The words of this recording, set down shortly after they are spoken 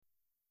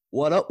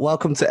What up?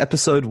 Welcome to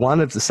episode 1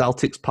 of the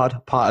Celtics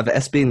pod, part of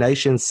SB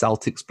Nation's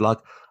Celtics blog.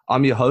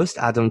 I'm your host,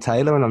 Adam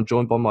Taylor, and I'm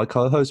joined by my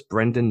co-host,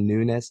 Brendan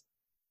Nunes. How's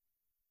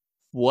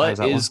What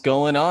that is one?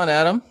 going on,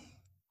 Adam?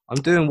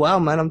 I'm doing well,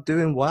 man. I'm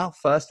doing well.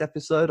 First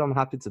episode. I'm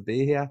happy to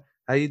be here.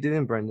 How you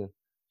doing, Brendan?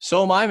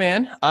 So am I,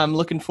 man. I'm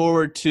looking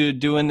forward to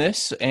doing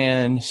this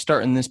and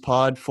starting this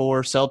pod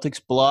for Celtics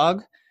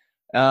blog.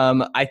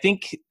 I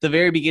think the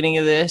very beginning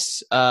of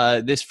this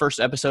first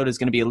episode is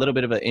going to be a little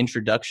bit of an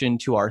introduction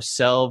to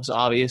ourselves,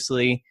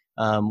 obviously.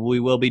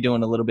 We will be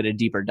doing a little bit of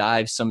deeper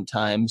dives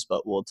sometimes,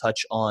 but we'll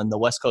touch on the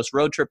West Coast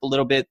road trip a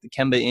little bit, the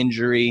Kemba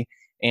injury,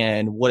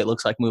 and what it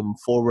looks like moving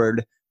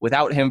forward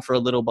without him for a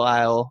little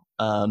while.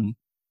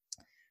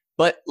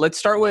 But let's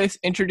start with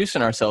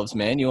introducing ourselves,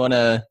 man. You want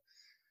to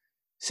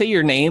say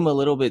your name a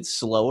little bit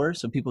slower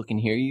so people can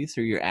hear you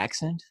through your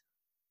accent?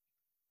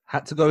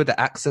 Had to go with the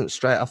accent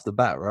straight off the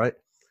bat, right?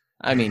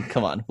 I mean,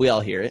 come on. We all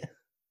hear it.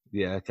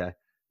 Yeah, okay.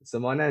 So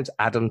my name's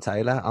Adam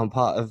Taylor. I'm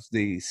part of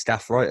the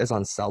staff writers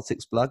on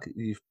Celtics blog.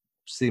 You've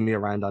seen me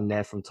around on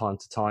there from time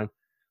to time.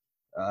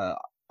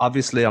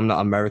 Obviously, I'm not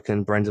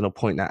American. Brendan will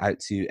point that out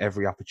to you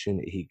every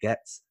opportunity he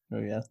gets. Oh,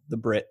 yeah. The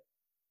Brit.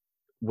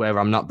 Where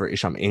I'm not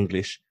British, I'm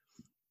English.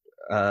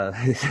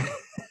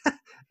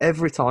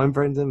 Every time,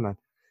 Brendan, man.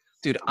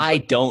 Dude, I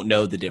don't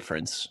know the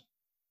difference.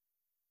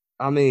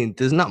 I mean,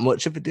 there's not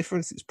much of a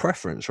difference. It's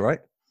preference, right?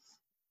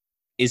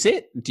 Is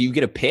it? Do you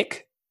get a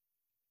pick?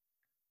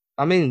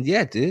 I mean,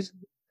 yeah, dude.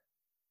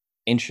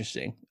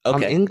 Interesting. I'm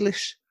Okay.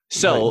 English.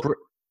 So, Like,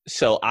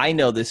 so I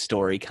know this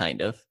story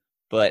kind of,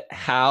 but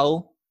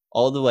how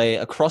all the way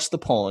across the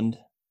pond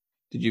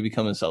did you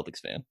become a Celtics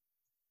fan?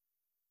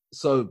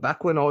 so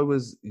back when I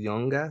was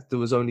younger, there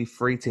was only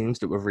 3 teams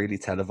that were really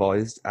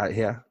televised out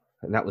here,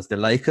 and that was the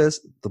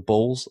Lakers, the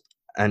Bulls,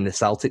 and the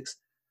Celtics.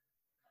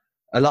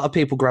 A lot of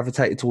people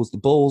gravitated towards the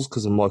Bulls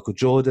because of Michael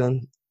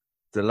Jordan.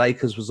 The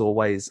Lakers was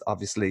always,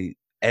 obviously,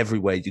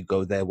 everywhere you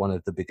go, they're one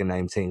of the bigger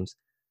name teams.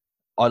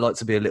 I like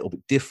to be a little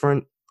bit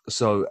different.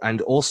 So, and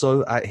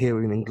also out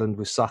here in England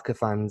with soccer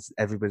fans,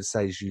 everybody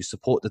says you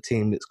support the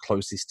team that's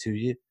closest to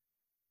you.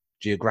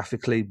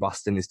 Geographically,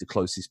 Boston is the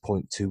closest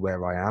point to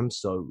where I am.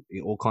 So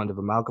it all kind of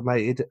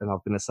amalgamated, and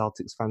I've been a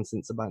Celtics fan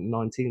since about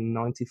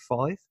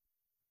 1995.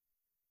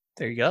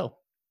 There you go.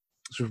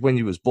 Which was when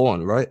you was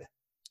born, right?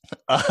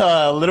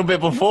 A little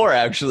bit before,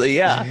 actually.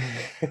 Yeah.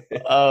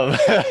 um,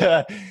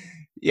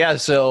 yeah.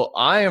 So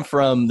I am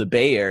from the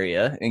Bay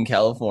Area in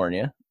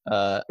California.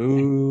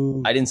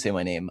 Ooh. I didn't say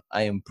my name.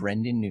 I am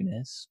Brendan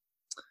Nunes.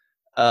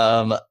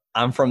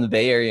 I'm from the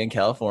Bay Area in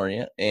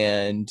California,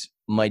 and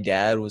my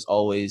dad was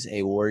always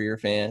a Warrior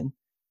fan.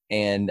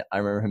 And I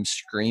remember him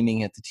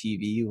screaming at the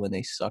TV when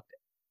they sucked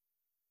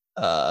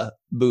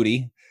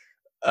booty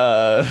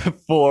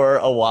for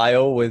a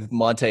while, with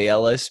Monte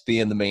Ellis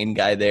being the main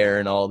guy there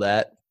and all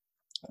that.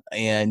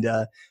 And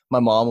my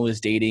mom was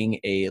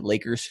dating a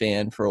Lakers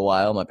fan for a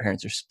while. My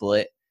parents are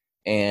split,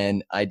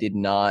 and I did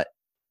not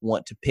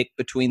want to pick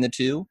between the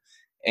two.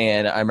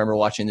 And I remember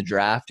watching the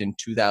draft in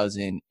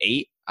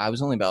 2008. I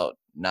was only about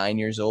 10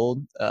 years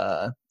old,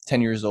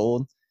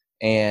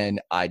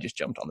 and I just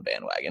jumped on the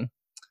bandwagon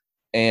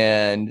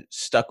and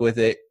stuck with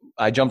it.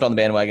 I jumped on the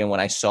bandwagon when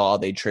I saw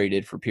they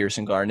traded for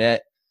Pearson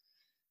Garnett,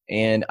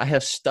 and I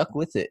have stuck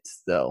with it,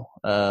 though.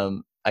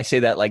 I say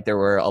that like there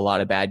were a lot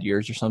of bad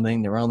years or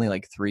something. There were only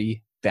like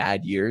 3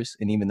 bad years,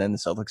 and even then the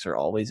Celtics are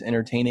always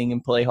entertaining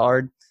and play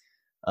hard.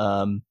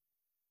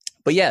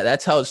 But yeah,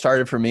 that's how it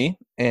started for me,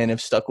 and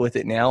I've stuck with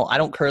it now. I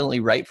don't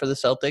currently write for the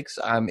Celtics.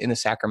 I'm in the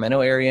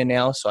Sacramento area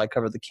now, so I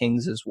cover the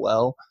Kings as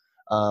well.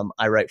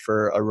 I write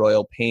for A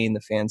Royal Pain,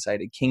 the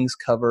fan-sided Kings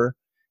cover,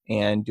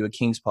 and do a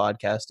Kings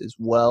podcast as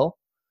well.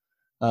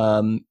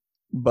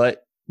 But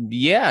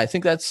yeah, I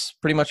think that's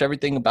pretty much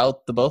everything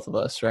about the both of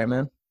us, right,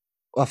 man?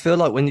 I feel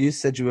like when you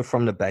said you were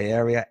from the Bay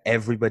Area,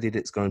 everybody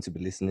that's going to be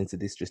listening to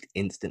this just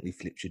instantly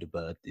flips you the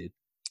bird, dude.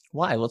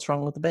 Why? What's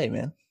wrong with the Bay,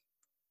 man?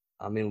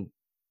 I mean,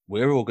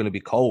 we're all going to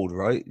be cold,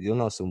 right? You're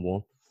nice and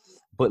warm.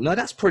 But no,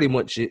 that's pretty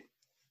much it.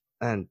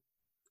 And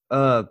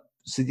so,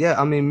 yeah,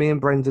 I mean, me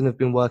and Brendan have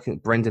been working,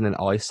 Brendan and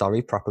I,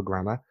 sorry, proper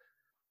grammar,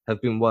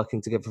 have been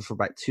working together for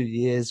about 2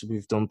 years.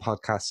 We've done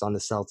podcasts on the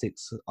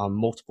Celtics on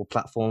multiple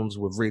platforms.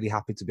 We're really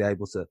happy to be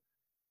able to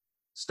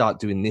start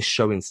doing this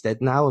show instead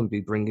now and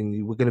we're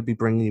going to be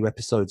bringing you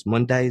episodes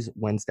Mondays,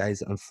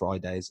 Wednesdays, and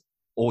Fridays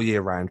all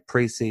year round,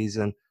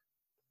 pre-season,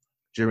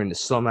 during the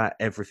summer,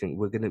 everything.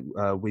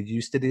 We're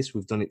used to this.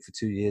 We've done it for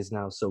 2 years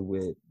now, so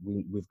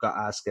we've got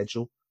our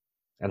schedule,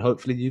 and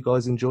hopefully you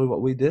guys enjoy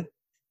what we do.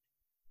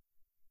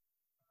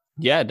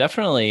 Yeah,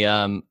 definitely.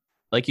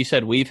 Like you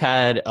said, we've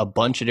had a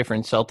bunch of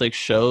different Celtics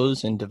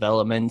shows and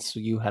developments.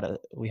 We had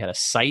a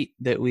site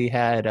that we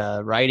had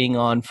writing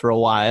on for a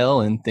while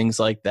and things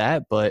like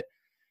that, but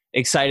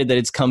excited that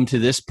it's come to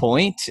this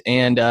point.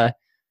 And do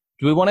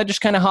we want to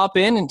just kind of hop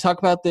in and talk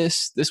about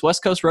this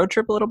West Coast road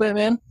trip a little bit,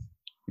 man?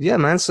 Yeah,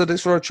 man. So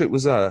this road trip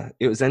was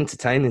it was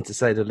entertaining, to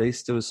say the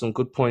least. There was some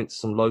good points,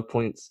 some low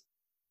points.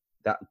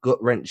 That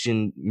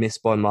gut-wrenching miss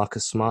by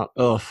Marcus Smart.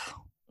 Oof.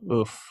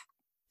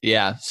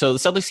 Yeah. So the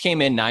Celtics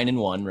came in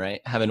 9-1,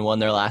 right? Having won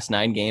their last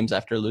 9 games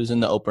after losing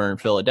the opener in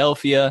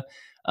Philadelphia.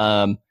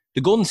 The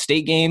Golden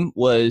State game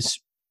was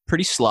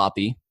pretty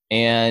sloppy,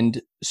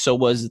 and so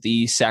was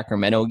the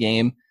Sacramento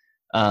game.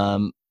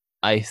 Um,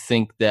 I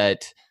think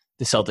that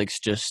the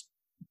Celtics just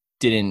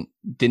didn't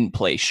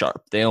play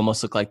sharp. They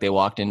almost looked like they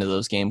walked into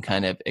those games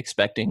kind of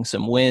expecting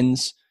some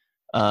wins.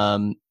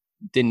 Um,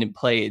 didn't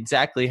play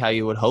exactly how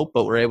you would hope,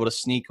 but were able to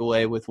sneak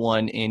away with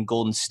one in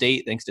Golden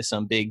State thanks to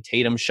some big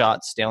Tatum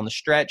shots down the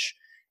stretch.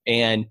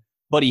 And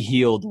Buddy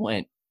Hield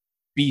went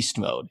beast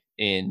mode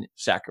in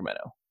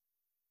Sacramento.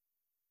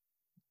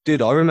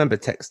 Dude, I remember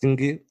texting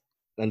you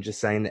and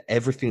just saying that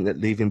everything that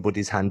leaving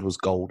Buddy's hand was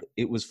gold.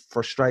 It was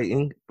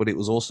frustrating, but it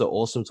was also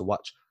awesome to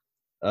watch.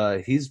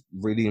 He's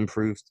really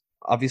improved.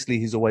 Obviously,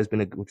 he's always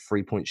been a good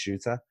 3-point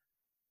shooter.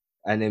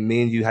 And then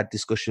me and you had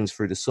discussions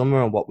through the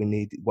summer on what we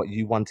need, what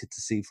you wanted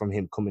to see from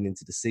him coming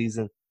into the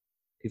season.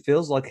 He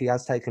feels like he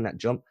has taken that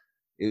jump.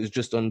 It was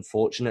just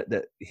unfortunate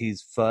that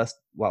his first,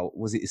 well,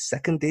 was it his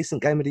second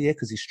decent game of the year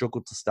because he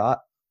struggled to start,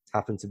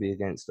 happened to be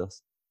against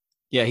us.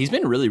 Yeah, he's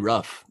been really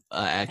rough,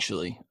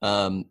 actually.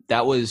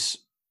 That was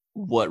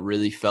what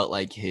really felt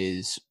like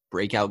his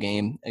breakout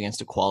game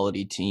against a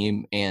quality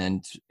team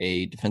and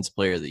a Defensive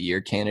Player of the Year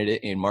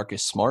candidate in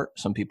Marcus Smart.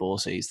 Some people will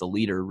say he's the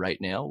leader right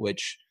now,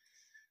 which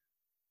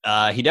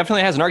he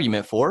definitely has an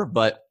argument for.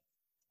 But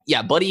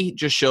yeah, Buddy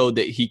just showed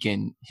that he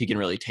can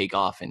really take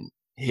off and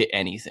hit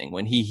anything.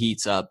 When he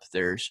heats up,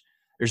 there's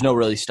no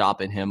really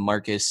stopping him.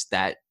 Marcus,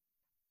 that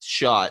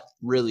shot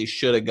really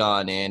should have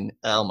gone in.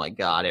 Oh my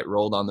God, it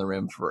rolled on the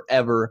rim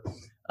forever.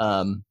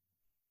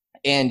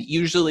 And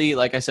usually,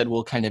 like I said,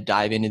 we'll kind of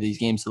dive into these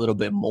games a little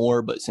bit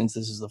more, but since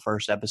this is the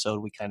first episode,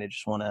 we kind of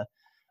just want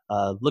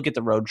to look at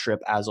the road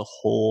trip as a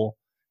whole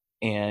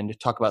and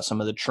talk about some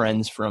of the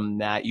trends from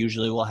that.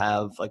 Usually we'll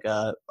have like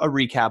a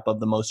recap of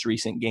the most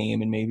recent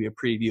game and maybe a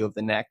preview of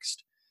the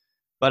next.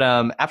 But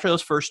after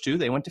those first 2,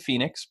 they went to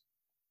Phoenix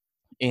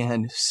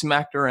and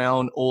smacked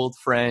around old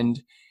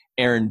friend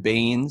Aaron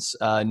Baines.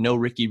 No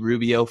Ricky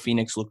Rubio.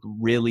 Phoenix looked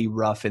really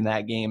rough in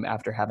that game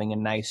after having a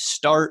nice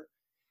start.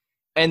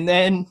 And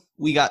then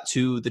we got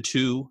to the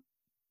 2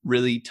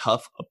 really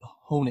tough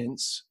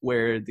opponents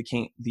where the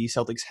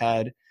Celtics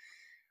had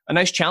a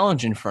nice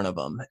challenge in front of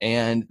them.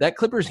 And that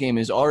Clippers game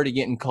is already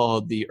getting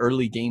called the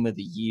early game of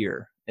the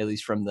year, at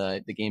least from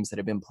the games that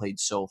have been played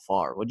so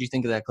far. What do you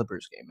think of that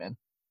Clippers game, man?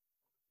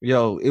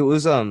 Yo, it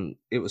was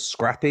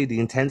scrappy. The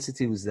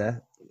intensity was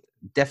there.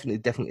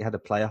 Definitely had a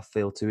playoff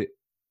feel to it.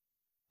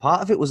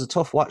 Part of it was a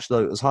tough watch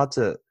though. It was hard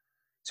to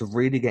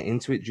really get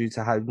into it due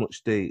to how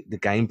much the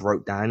game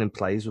broke down and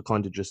plays were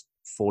kind of just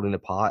falling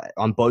apart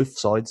on both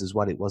sides as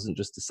well. It wasn't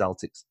just the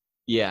Celtics.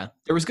 Yeah,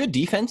 there was good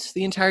defense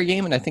the entire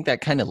game, and I think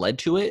that kind of led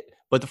to it.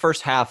 But the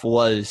first half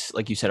was,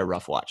 like you said, a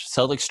rough watch.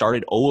 Celtics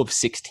started 0 of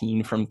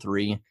 16 from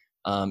 3.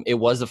 It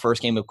was the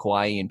first game of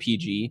Kawhi and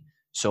PG,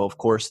 so of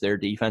course their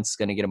defense is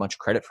going to get a bunch of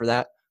credit for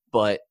that.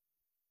 But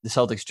the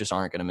Celtics just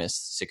aren't going to miss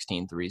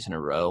 16 threes in a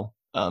row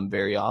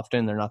very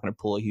often. They're not going to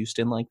pull a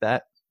Houston like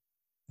that.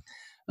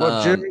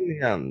 Well,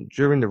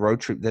 during the road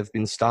trip, they've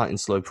been starting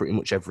slow pretty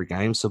much every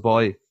game. So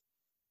by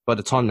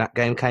the time that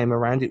game came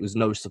around, it was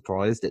no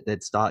surprise that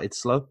they'd started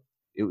slow.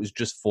 It was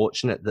just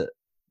fortunate that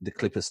the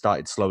Clippers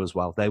started slow as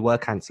well. They were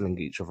canceling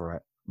each other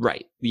out.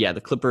 Right. Yeah,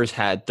 the Clippers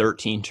had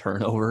 13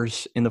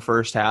 turnovers in the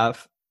first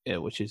half,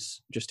 which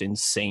is just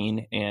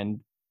insane. And,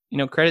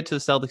 credit to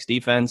the Celtics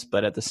defense,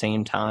 but at the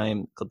same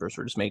time, Clippers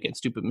were just making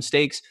stupid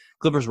mistakes.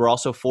 Clippers were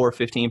also 4 of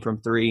 15 from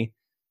 3.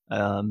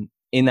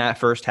 In that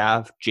first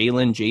half,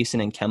 Jalen, Jason,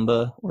 and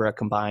Kemba were a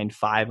combined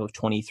 5 of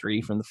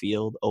 23 from the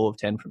field, 0 of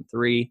 10 from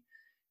 3.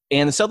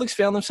 And the Celtics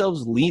found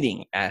themselves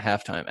leading at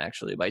halftime,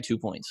 actually, by 2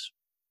 points.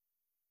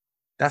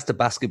 That's the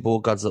basketball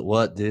gods at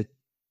work, dude.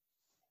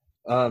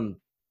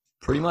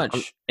 Pretty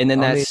much. And then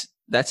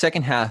that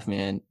second half,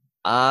 man,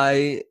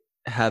 I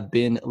have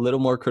been a little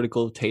more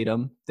critical of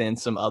Tatum than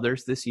some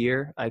others this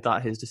year. I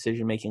thought his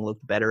decision-making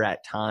looked better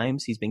at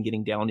times. He's been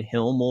getting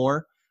downhill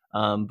more,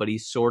 but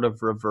he's sort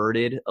of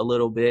reverted a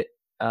little bit,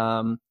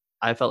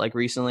 I felt like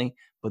recently.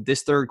 But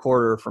this third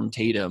quarter from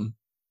Tatum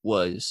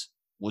was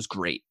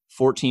great.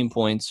 14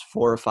 points,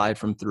 4 of 5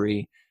 from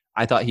 3.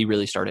 I thought he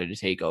really started to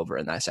take over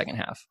in that second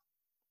half.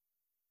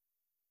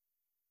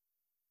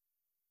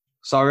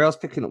 Sorry, I was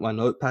picking up my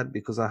notepad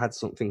because I had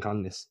something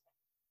on this.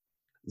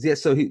 Yeah,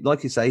 so he,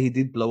 like you say, he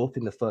did blow up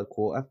in the third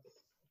quarter.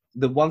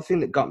 The one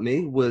thing that got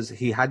me was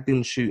he had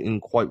been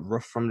shooting quite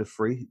rough from the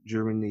free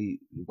during the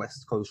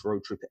West Coast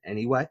road trip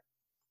anyway.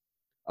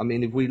 I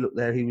mean, if we look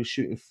there, he was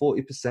shooting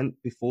 40%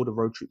 before the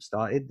road trip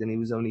started. Then he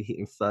was only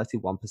hitting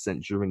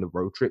 31% during the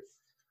road trip.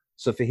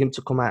 So for him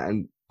to come out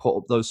and put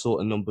up those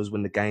sort of numbers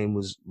when the game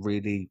was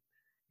really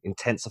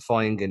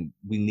intensifying and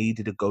we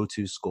needed a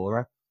go-to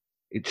scorer,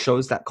 it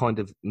shows that kind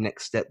of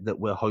next step that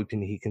we're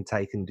hoping he can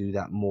take and do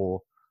that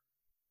more.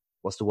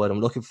 What's the word I'm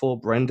looking for?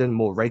 Brendan,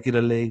 more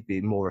regularly, be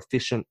more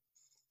efficient.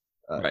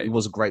 Right. It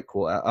was a great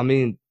quarter. I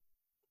mean,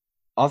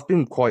 I've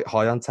been quite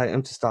high on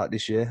Tatum to start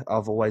this year.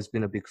 I've always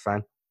been a big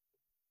fan.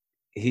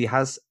 he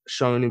has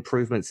shown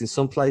improvements in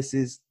some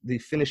places. The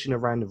finishing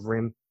around the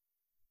rim,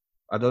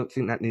 I don't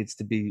think that needs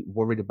to be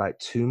worried about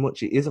too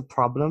much. It is a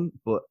problem,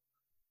 but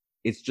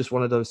it's just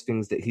one of those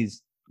things that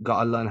he's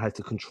got to learn how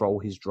to control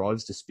his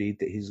drives, the speed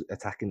that he's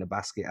attacking the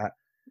basket at.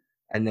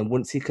 And then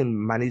once he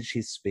can manage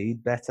his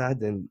speed better,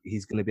 then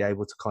he's going to be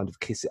able to kind of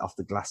kiss it off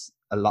the glass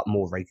a lot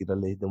more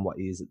regularly than what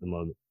he is at the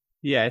moment.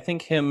 Yeah, I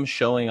think him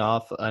showing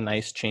off a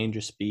nice change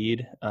of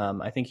speed,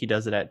 I think he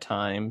does it at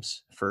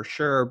times for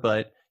sure,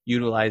 but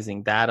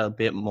utilizing that a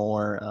bit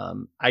more.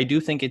 I do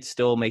think it's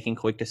still making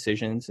quick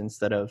decisions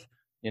instead of,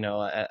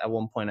 at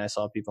one point I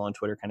saw people on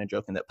Twitter kind of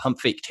joking that pump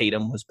fake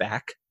Tatum was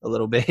back a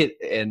little bit,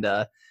 and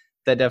that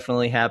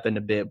definitely happened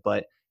a bit.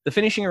 But the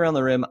finishing around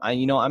the rim,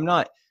 I'm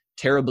not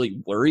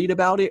terribly worried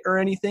about it or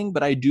anything,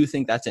 but I do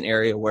think that's an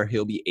area where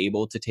he'll be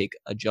able to take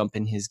a jump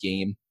in his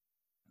game.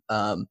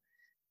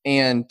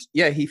 And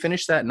yeah, he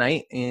finished that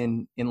night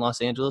in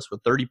Los Angeles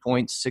with 30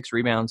 points, 6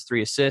 rebounds,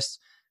 3 assists,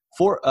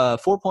 4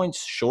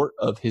 points short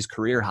of his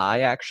career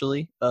high,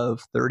 actually,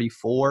 of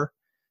 34.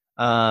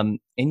 And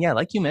yeah,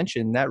 like you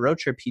mentioned, that road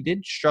trip, he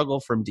did struggle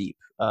from deep.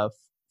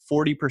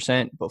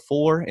 40%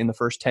 before in the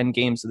first 10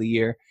 games of the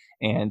year,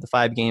 and the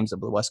 5 games of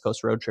the West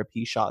Coast road trip,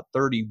 he shot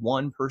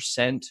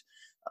 31%.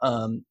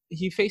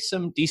 He faced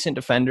some decent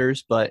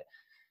defenders, but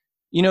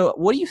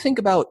what do you think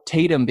about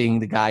Tatum being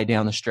the guy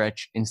down the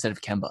stretch instead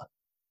of Kemba?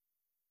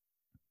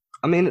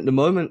 I mean, at the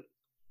moment,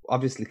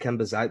 obviously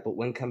Kemba's out, but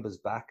when Kemba's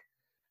back,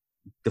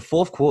 the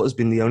fourth quarter has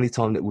been the only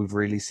time that we've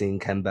really seen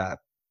Kemba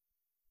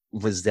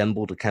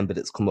resemble the Kemba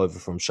that's come over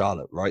from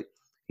Charlotte, right?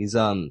 He's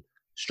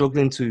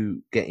struggling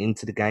to get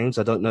into the games.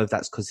 I don't know if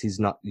that's because he's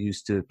not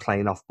used to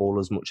playing off ball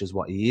as much as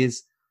what he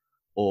is,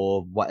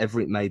 or whatever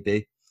it may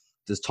be.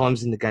 There's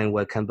times in the game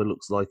where Kemba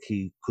looks like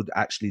he could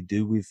actually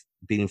do with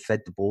being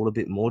fed the ball a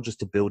bit more just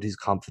to build his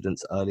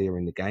confidence earlier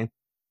in the game.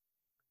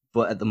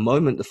 But at the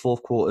moment, the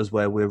fourth quarter is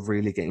where we're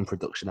really getting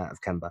production out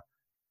of Kemba.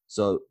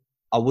 So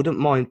I wouldn't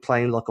mind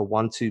playing like a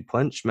 1-2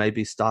 punch,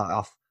 maybe start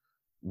off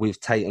with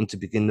Tatum to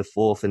begin the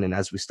fourth, and then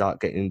as we start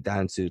getting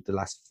down to the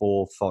last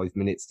 4 or 5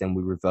 minutes, then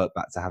we revert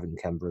back to having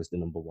Kemba as the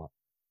number one.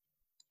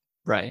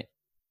 Right.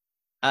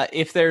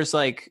 If there's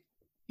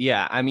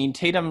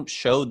Tatum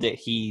showed that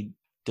he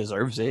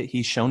deserves it.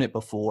 He's shown it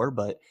before,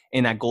 but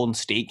in that Golden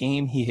State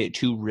game, he hit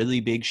 2 really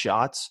big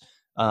shots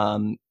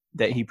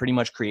that he pretty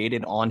much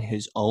created on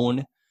his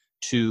own.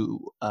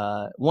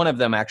 One of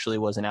them actually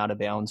was an out of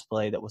bounds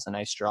play that was a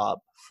nice drop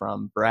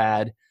from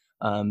Brad.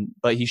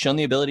 But he's shown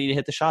the ability to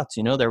hit the shots.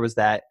 There was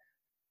that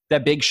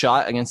big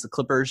shot against the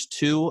Clippers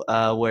too,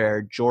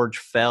 where George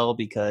fell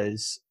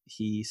because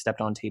he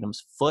stepped on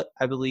Tatum's foot,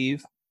 I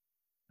believe.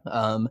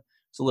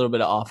 It's a little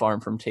bit of off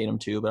arm from Tatum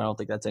too, but I don't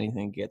think that's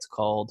anything that gets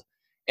called.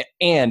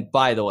 And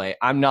by the way,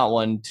 I'm not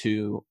one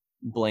to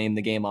blame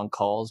the game on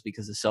calls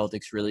because the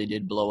Celtics really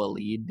did blow a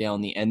lead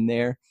down the end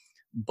there,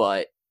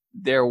 but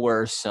there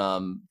were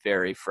some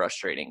very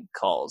frustrating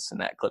calls in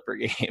that Clipper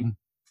game.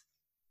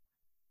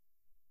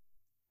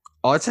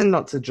 I tend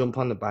not to jump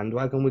on the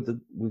bandwagon with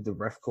the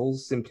ref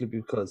calls simply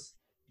because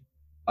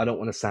I don't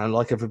want to sound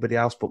like everybody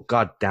else, but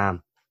god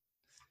damn.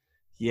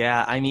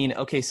 Yeah, I mean,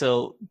 okay,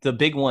 so the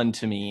big one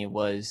to me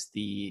was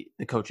the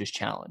coach's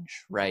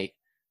challenge, right?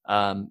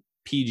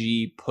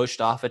 PG pushed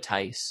off a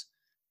Tice,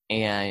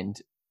 and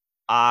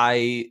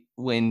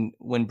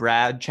when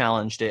Brad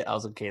challenged it, I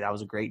was like, okay, that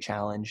was a great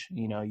challenge.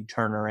 You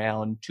turn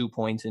around 2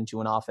 points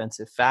into an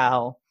offensive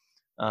foul.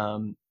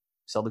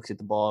 Celtics hit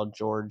the ball.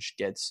 George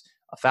gets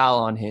a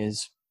foul on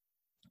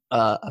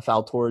a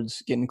foul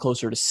towards getting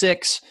closer to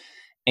 6.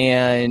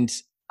 And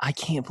I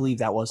can't believe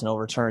that wasn't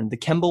overturned. The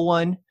Kemba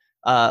one,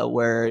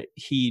 where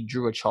he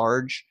drew a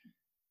charge,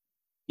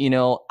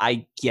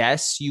 I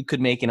guess you could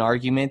make an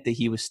argument that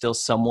he was still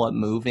somewhat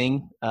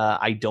moving.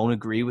 I don't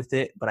agree with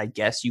it, but I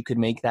guess you could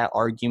make that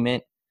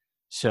argument.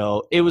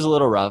 So it was a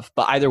little rough.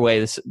 But either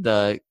way,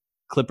 the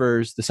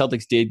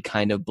Celtics did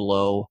kind of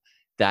blow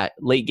that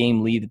late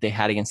game lead that they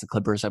had against the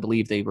Clippers. I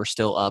believe they were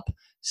still up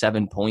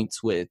 7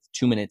 points with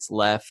 2 minutes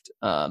left,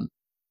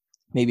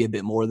 maybe a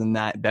bit more than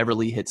that.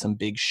 Beverly hit some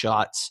big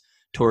shots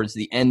towards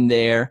the end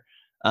there.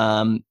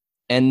 And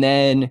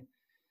then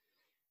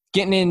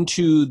getting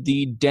into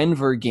the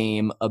Denver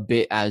game a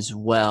bit as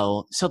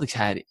well, Celtics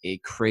had a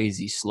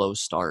crazy slow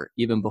start,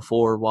 even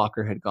before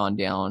Walker had gone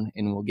down,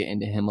 and we'll get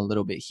into him a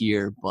little bit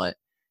here. But,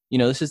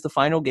 this is the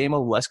final game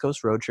of West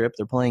Coast road trip.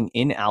 They're playing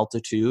in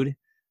altitude,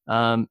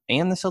 and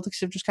the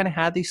Celtics have just kind of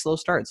had these slow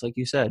starts, like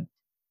you said.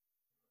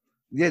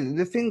 Yeah,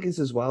 the thing is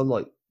as well,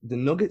 like, the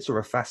Nuggets are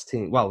a fast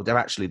team. Well, they're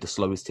actually the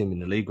slowest team in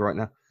the league right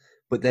now,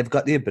 but they've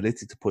got the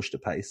ability to push the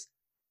pace.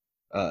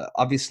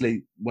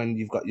 Obviously, when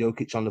you've got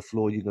Jokic on the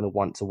floor, you're going to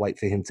want to wait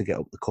for him to get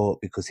up the court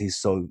because he's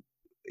so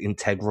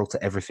integral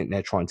to everything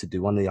they're trying to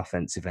do on the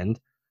offensive end.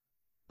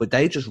 But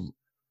they just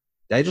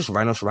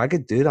ran us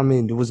ragged, dude. I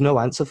mean, there was no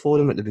answer for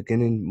them at the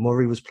beginning.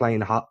 Murray was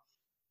playing hot.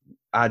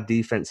 Our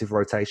defensive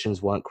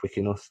rotations weren't quick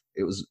enough.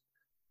 It was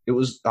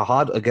a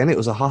hard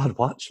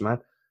watch,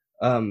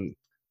 man.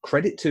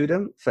 Credit to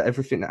them for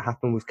everything that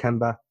happened with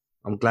Kemba.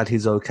 I'm glad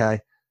he's okay.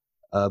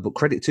 But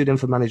credit to them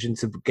for managing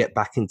to get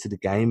back into the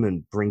game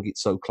and bring it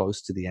so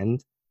close to the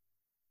end.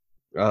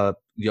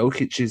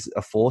 Jokic is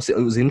a force. It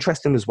was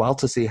interesting as well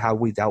to see how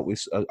we dealt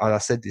with. I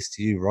said this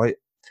to you, right,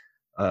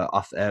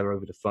 off air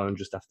over the phone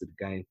just after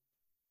the game.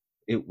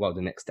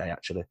 The next day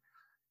actually.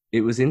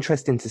 It was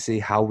interesting to see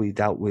how we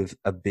dealt with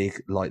a big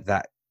like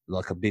that,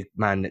 like a big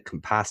man that can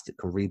pass, that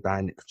can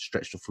rebound, that can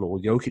stretch the floor.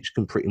 Jokic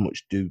can pretty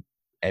much do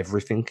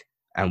everything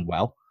and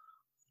well.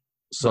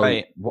 So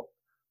right.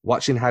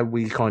 Watching how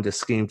we kind of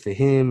schemed for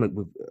him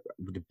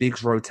with the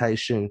bigs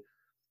rotation,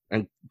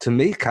 and to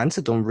me,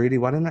 Kanter done really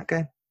well in that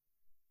game.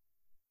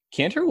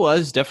 Kanter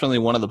was definitely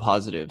one of the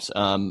positives.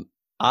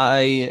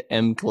 I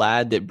am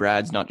glad that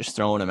Brad's not just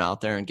throwing him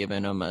out there and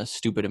giving him a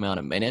stupid amount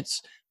of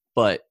minutes,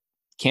 but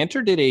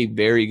Kanter did a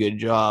very good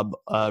job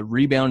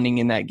rebounding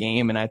in that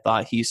game, and I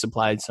thought he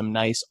supplied some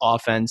nice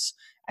offense.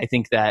 I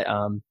think that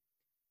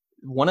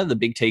one of the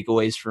big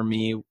takeaways for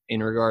me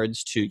in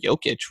regards to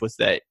Jokic was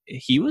that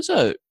he was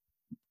a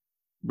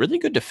really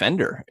good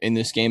defender in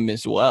this game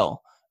as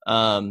well.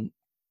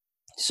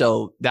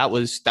 So that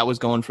was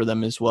going for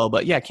them as well.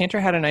 But yeah,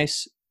 Kanter had a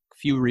nice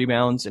few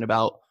rebounds in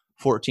about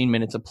 14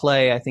 minutes of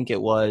play, I think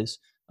it was.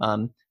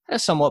 Had a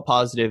somewhat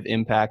positive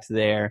impact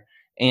there.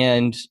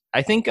 And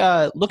I think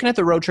looking at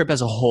the road trip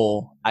as a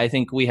whole, I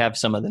think we have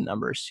some of the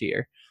numbers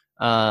here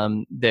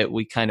that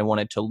we kind of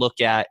wanted to look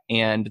at.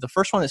 And the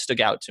first one that stuck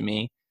out to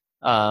me,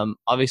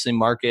 obviously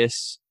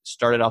Marcus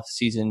started off the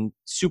season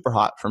super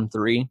hot from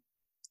three,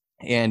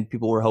 and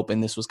people were hoping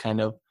this was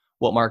kind of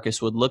what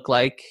Marcus would look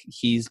like.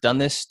 He's done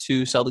this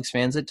to Celtics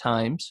fans at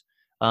times.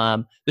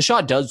 The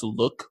shot does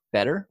look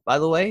better, by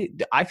the way.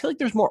 I feel like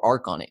there's more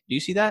arc on it. Do you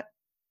see that?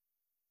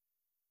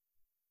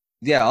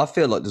 Yeah, I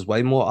feel like there's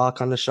way more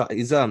arc on the shot.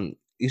 He's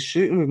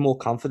shooting with more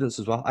confidence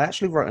as well. I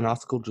actually wrote an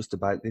article just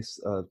about this,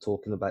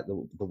 talking about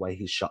the way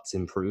his shots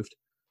improved.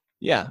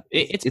 Yeah,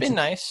 it's been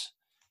nice.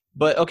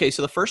 But, okay,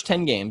 so the first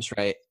 10 games,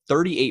 right,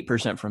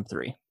 38% from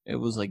three. It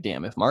was like,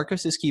 damn, if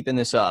Marcus is keeping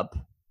this up,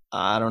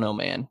 I don't know,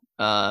 man.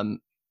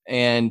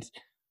 And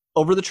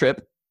over the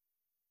trip,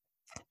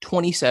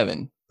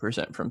 27%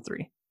 from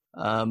three.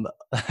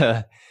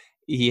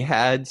 He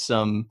had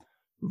some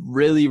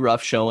really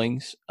rough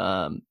showings.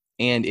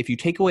 And if you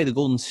take away the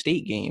Golden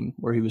State game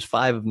where he was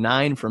 5 of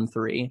 9 from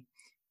three,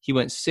 he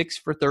went 6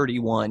 for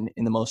 31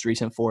 in the most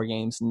recent 4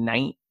 games,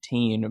 19%.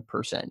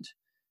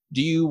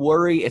 Do you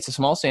worry? It's a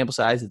small sample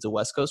size. It's a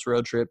West Coast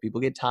road trip.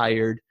 People get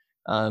tired.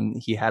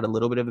 He had a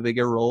little bit of a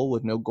bigger role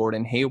with no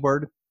Gordon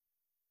Hayward.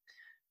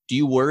 Do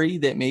you worry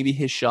that maybe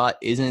his shot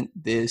isn't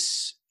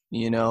this,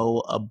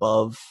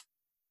 above?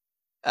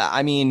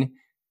 I mean,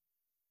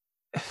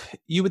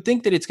 you would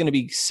think that it's going to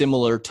be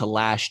similar to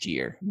last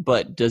year,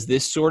 but does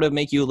this sort of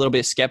make you a little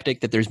bit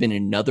skeptic that there's been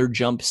another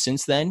jump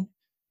since then?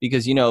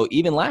 Because,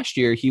 even last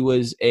year, he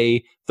was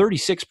a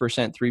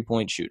 36%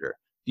 three-point shooter.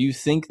 Do you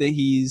think that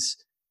he's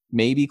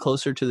maybe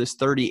closer to this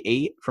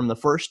 38 from the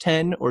first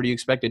 10, or do you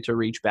expect it to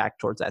reach back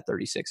towards that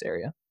 36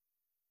 area?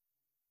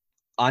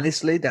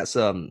 Honestly, that's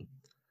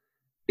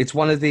it's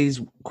one of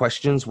these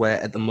questions where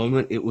at the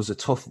moment it was a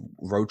tough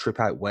road trip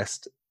out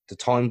west. The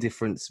time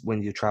difference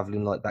when you're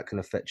traveling like that can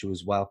affect you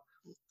as well.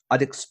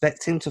 I'd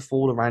expect him to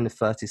fall around the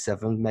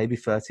 37, maybe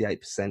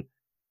 38%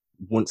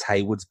 once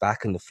Hayward's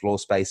back and the floor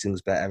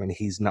spacing's better and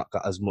he's not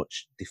got as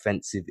much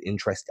defensive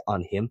interest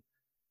on him.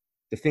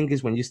 The thing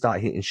is, when you start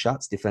hitting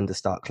shots, defenders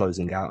start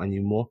closing out on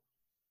you more.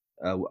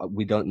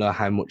 We don't know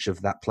how much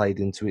of that played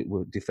into it.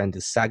 Were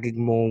defenders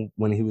sagging more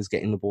when he was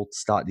getting the ball to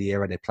start the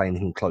year? Are they playing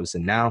him closer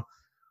now?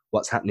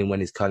 What's happening when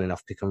he's curling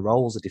off pick and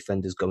rolls? Are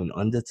defenders going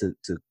under to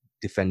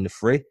defend the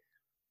free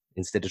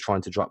instead of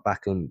trying to drop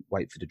back and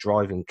wait for the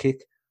drive and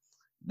kick?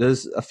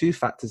 There's a few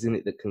factors in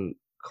it that can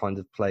kind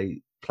of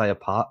play a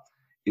part.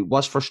 It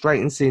was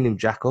frustrating seeing him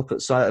jack up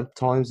at certain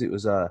times. It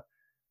was a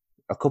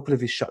couple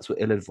of his shots were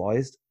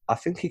ill-advised. I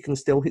think he can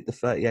still hit the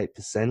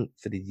 38%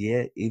 for the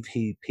year if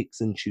he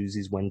picks and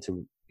chooses when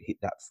to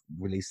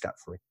release that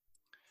free.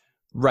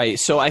 Right.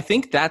 So I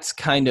think that's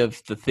kind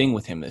of the thing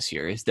with him this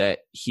year is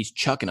that he's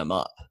chucking them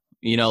up.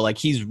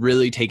 He's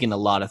really taking a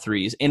lot of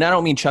threes. And I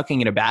don't mean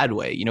chucking in a bad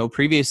way.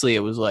 Previously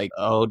it was like,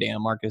 oh,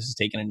 damn, Marcus is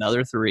taking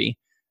another three.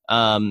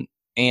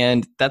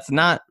 And that's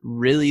not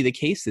really the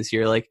case this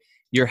year. Like,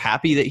 you're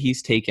happy that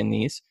he's taken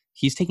these.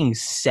 He's taking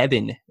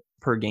 7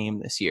 per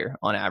game this year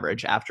on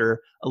average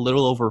after a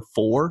little over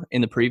 4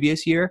 in the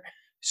previous year.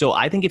 So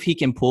I think if he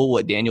can pull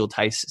what Daniel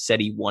Tice said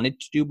he wanted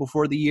to do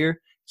before the year,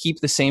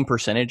 keep the same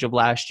percentage of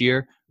last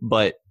year,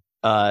 but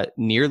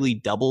nearly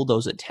double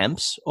those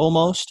attempts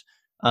almost.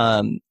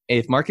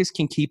 If Marcus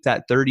can keep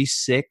that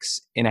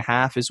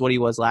 36.5 is what he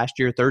was last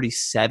year,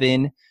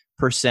 37%,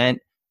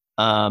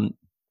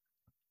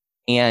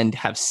 and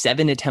have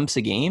 7 attempts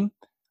a game,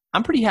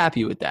 I'm pretty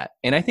happy with that.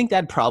 And I think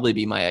that'd probably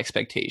be my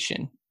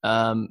expectation.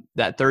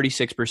 That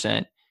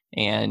 36%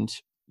 and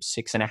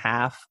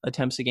 6.5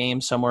 attempts a game,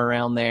 somewhere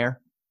around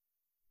there.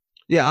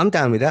 Yeah, I'm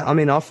down with that. I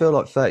mean, I feel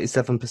like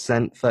 37%,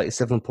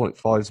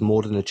 37.5 is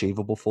more than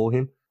achievable for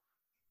him.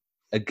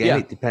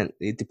 Again,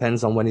 It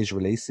depends on when he's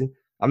releasing.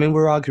 I mean,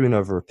 we're arguing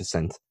over a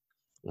percent.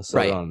 So,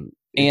 right.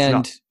 It's And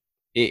not.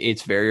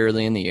 it's very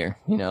early in the year.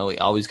 You know, we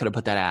always got to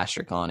put that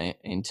asterisk on it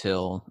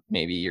until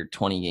maybe you're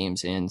 20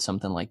 games in,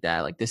 something like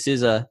that. Like this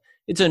is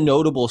it's a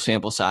notable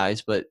sample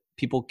size, but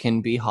people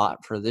can be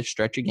hot for this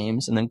stretch of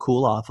games and then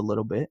cool off a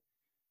little bit.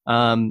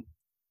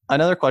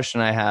 Another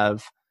question I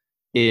have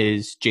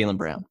is Jaylen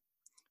Brown.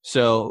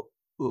 So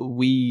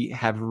we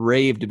have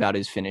raved about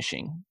his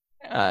finishing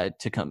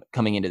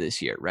coming into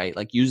this year, right?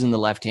 Like using the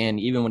left hand,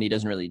 even when he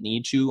doesn't really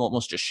need to,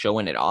 almost just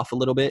showing it off a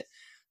little bit.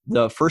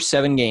 The first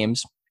 7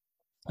 games,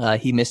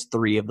 he missed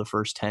 3 of the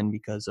first 10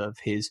 because of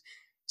his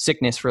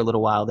sickness for a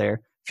little while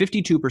there.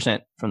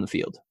 52% from the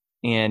field,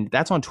 and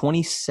that's on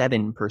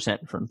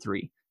 27% from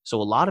 3. So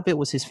a lot of it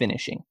was his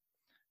finishing.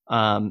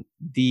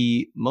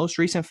 The most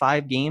recent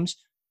 5 games,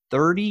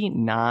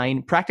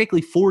 39,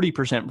 practically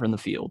 40% from the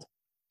field,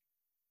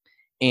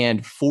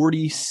 and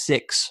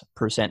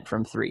 46%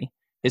 from 3.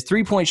 His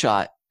 3-point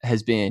shot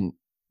has been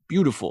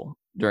beautiful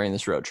during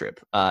this road trip.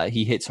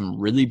 He hit some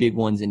really big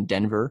ones in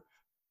Denver.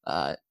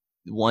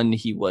 One,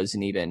 he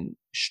wasn't even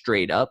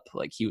straight up,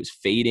 like he was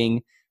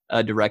fading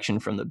a direction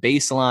from the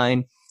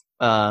baseline,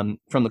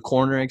 from the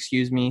corner,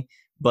 excuse me.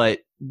 But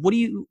what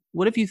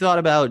have you thought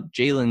about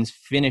Jaylen's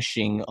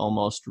finishing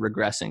almost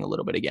regressing a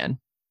little bit again?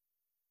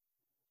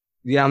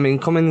 Yeah, I mean,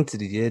 coming into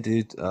the year,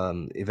 dude,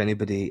 if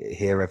anybody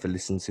here ever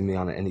listened to me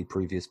on any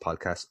previous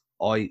podcast,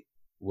 I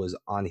was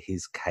on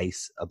his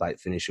case about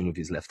finishing with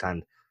his left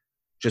hand.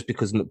 Just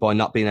because by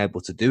not being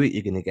able to do it,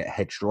 you're going to get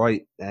hedged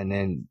right. And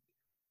then,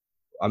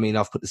 I mean,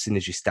 I've put the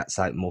synergy stats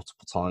out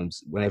multiple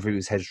times. Whenever he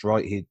was hedged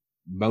right, he'd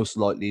most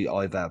likely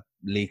either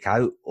leak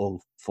out or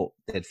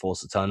they'd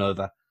force a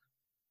turnover.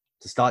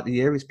 To start the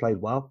year, he's played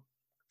well.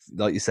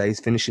 Like you say, he's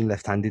finishing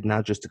left-handed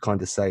now, just to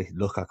kind of say,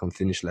 look, I can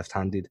finish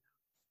left-handed.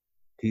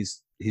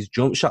 His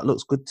jump shot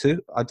looks good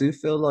too. I do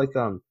feel like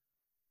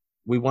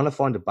we want to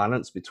find a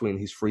balance between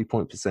his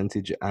 3-point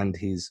percentage and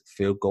his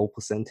field goal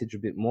percentage a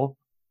bit more.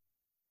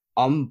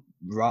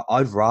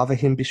 I'd rather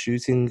him be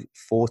shooting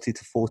 40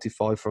 to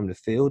 45 from the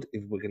field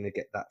if we're going to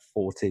get that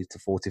 40 to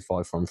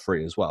 45 from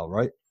 3 as well,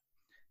 right?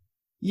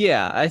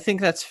 Yeah, I think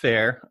that's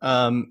fair.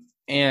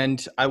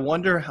 And I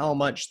wonder how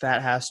much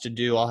that has to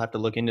do. I'll have to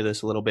look into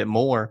this a little bit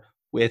more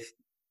with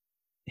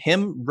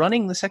him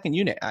running the second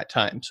unit at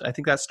times. I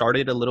think that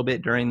started a little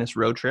bit during this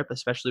road trip,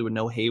 especially with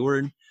no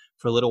Hayward.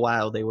 For a little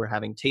while, they were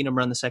having Tatum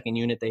run the second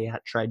unit. They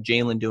had tried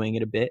Jaylen doing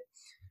it a bit.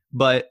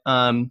 But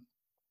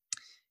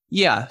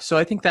yeah, so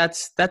I think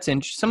that's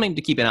something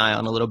to keep an eye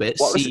on a little bit.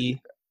 Go ahead.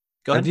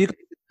 Have you got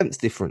his attempts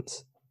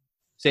difference?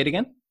 Say it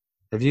again?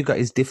 Have you got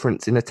his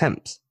difference in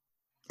attempts?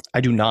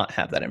 I do not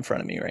have that in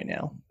front of me right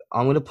now.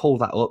 I'm going to pull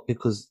that up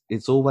because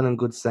it's all well and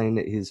good saying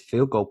that his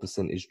field goal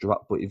percentage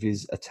dropped, but if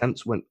his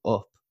attempts went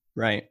up.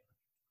 Right.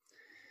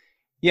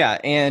 Yeah,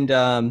 and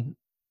I'm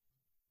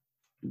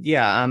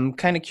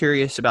kind of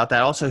curious about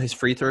that. Also, his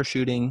free throw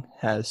shooting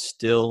has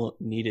still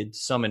needed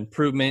some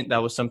improvement.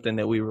 That was something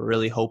that we were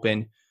really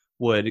hoping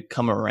would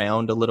come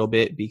around a little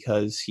bit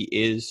because he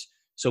is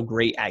so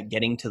great at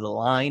getting to the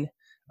line.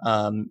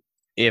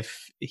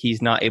 If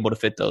he's not able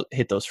to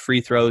hit those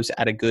free throws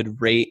at a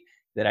good rate,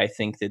 that I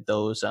think that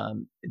those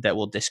that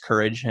will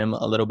discourage him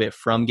a little bit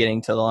from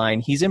getting to the line.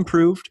 He's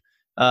improved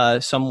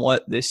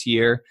somewhat this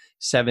year,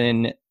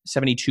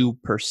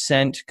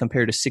 72%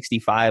 compared to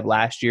 65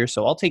 last year.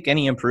 So I'll take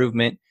any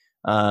improvement.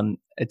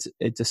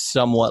 It's a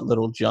somewhat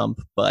little jump,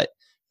 but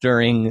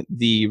during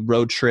the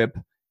road trip,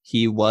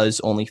 he was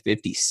only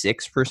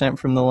 56%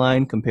 from the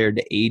line compared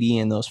to 80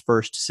 in those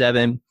first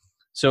 7.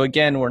 So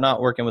again, we're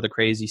not working with a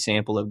crazy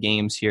sample of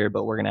games here,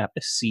 but we're going to have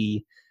to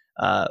see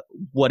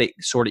what it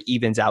sort of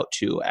evens out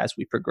to as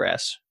we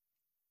progress.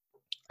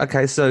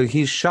 Okay, so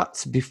his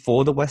shots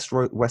before the West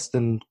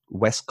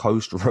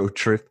Coast road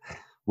trip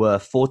were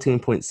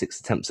 14.6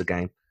 attempts a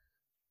game.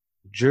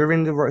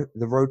 During the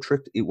road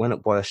trip, it went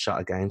up by a shot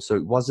a game, so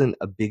it wasn't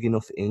a big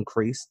enough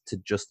increase to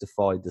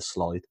justify the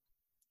slide.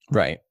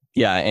 Right.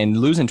 Yeah, and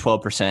losing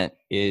 12%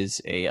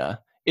 is a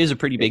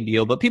pretty big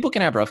deal. But people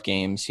can have rough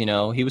games. You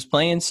know, he was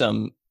playing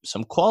some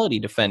quality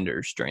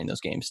defenders during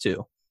those games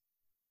too.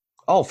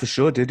 Oh, for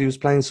sure, dude. He was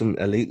playing some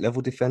elite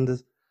level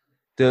defenders.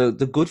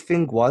 The good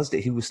thing was that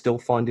he was still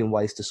finding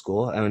ways to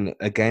score. And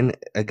again,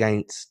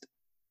 against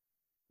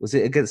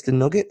the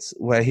Nuggets,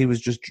 where he was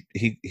just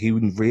he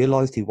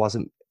realized he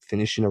wasn't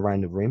finishing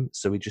around the rim,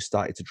 so he just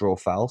started to draw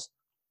fouls.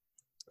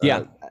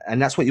 Yeah, and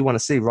that's what you want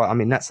to see, right? I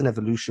mean, that's an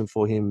evolution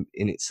for him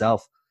in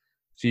itself.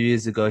 A few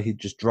years ago, he'd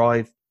just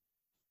drive.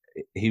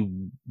 He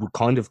would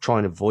kind of try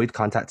and avoid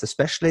contact,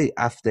 especially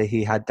after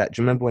he had that.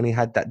 Do you remember when he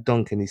had that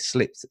dunk and he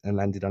slipped and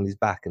landed on his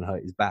back and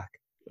hurt his back?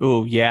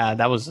 Oh yeah,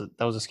 that was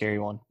a scary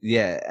one.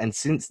 Yeah, and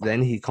since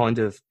then he kind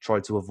of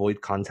tried to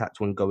avoid contact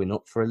when going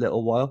up for a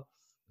little while.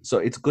 So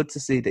it's good to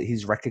see that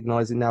he's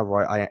recognizing now,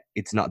 right?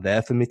 It's not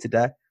there for me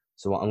today.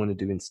 So what I'm going to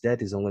do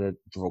instead is I'm going to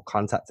draw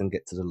contact and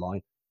get to the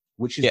line,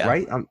 which is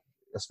great.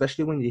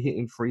 Especially when you're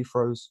hitting free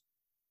throws.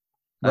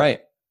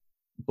 Right.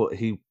 But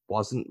he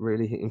wasn't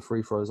really hitting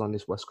free throws on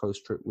this West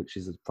Coast trip, which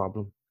is a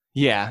problem.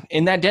 Yeah.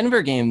 In that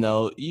Denver game,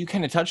 though, you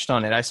kind of touched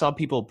on it. I saw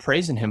people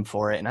praising him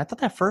for it, and I thought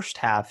that first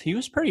half he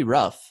was pretty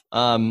rough.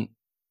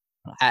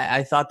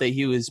 I thought that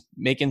he was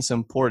making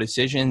some poor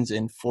decisions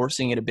and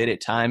forcing it a bit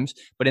at times.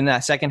 But in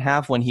that second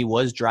half, when he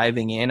was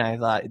driving in, I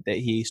thought that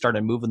he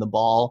started moving the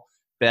ball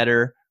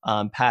better,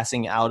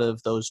 passing out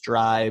of those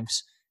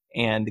drives.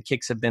 And the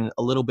kicks have been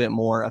a little bit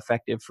more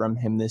effective from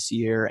him this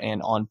year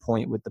and on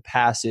point with the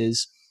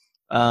passes.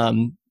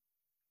 And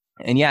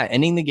yeah,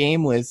 ending the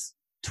game with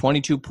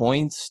 22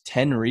 points,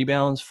 10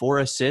 rebounds, 4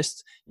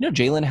 assists. You know,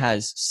 Jalen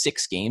has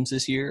 6 games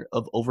this year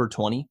of over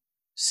 20.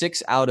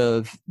 6 out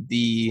of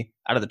the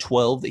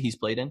 12 that he's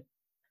played in.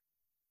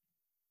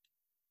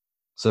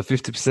 So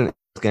 50%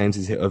 of games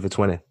he's hit over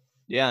 20.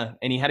 Yeah,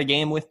 and he had a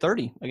game with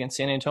 30 against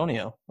San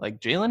Antonio. Like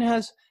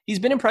Jalen he's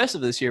been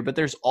impressive this year, but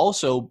there's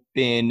also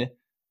been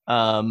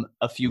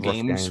a few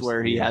games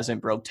where he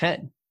hasn't broke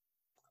 10.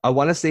 I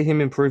want to see him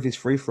improve his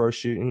free throw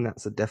shooting.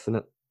 That's a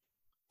definite.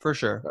 For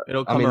sure.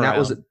 It'll come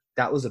around.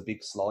 that was a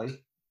big slide.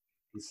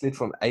 He slid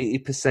from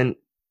 80%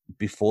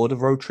 before the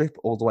road trip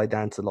all the way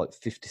down to like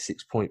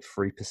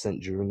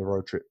 56.3% during the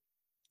road trip.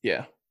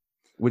 Yeah.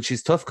 Which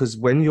is tough because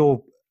when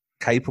you're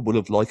capable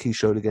of, like he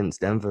showed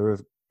against Denver,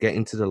 of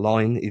getting to the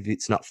line, if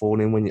it's not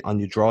falling when you're on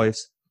your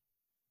drives,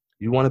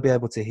 you want to be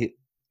able to hit,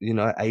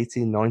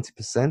 80,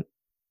 90%.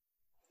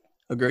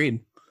 Agreed.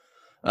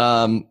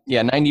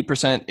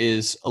 90%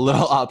 is a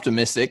little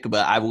optimistic,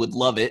 but I would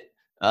love it.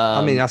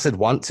 I said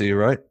want to,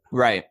 right?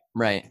 Right.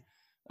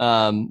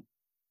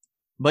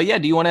 But yeah,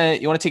 do you want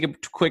to take a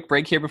quick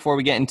break here before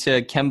we get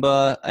into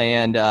Kemba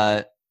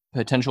and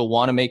potential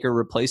Wanamaker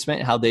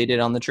replacement, how they did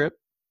on the trip?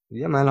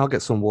 Yeah, man, I'll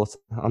get some water.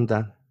 I'm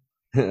done.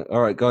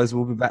 All right, guys,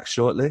 we'll be back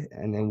shortly,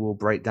 and then we'll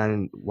break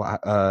down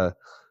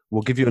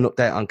we'll give you an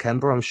update on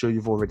Kemba. I'm sure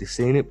you've already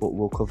seen it, but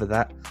we'll cover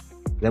that.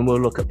 Then we'll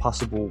look at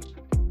possible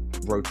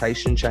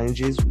rotation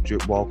changes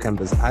while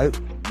Kemba's out.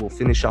 We'll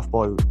finish off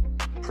by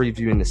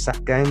previewing the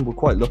Sac game. We're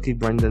quite lucky,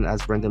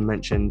 as Brendan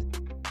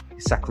mentioned,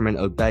 he's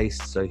Sacramento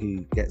based, so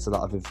he gets a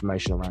lot of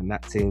information around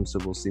that team. So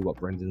we'll see what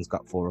Brendan's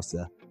got for us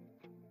there.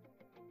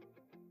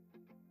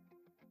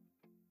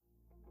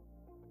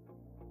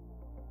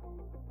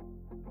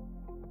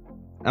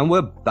 And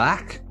we're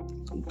back.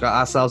 Got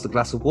ourselves a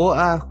glass of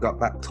water, got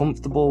back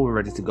comfortable, we're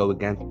ready to go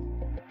again.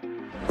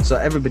 So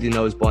everybody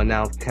knows by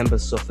now, Kemba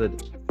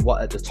suffered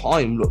what at the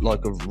time looked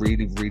like a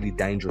really, really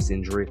dangerous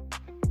injury.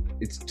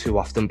 It's too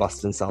often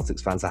Boston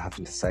Celtics fans are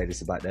having to say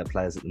this about their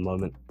players at the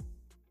moment.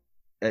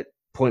 At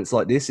points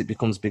like this, it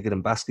becomes bigger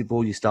than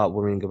basketball. You start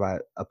worrying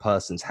about a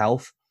person's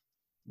health.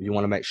 You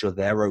want to make sure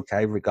they're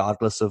okay,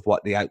 regardless of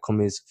what the outcome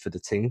is for the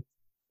team.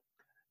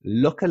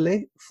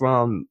 Luckily,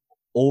 from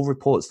all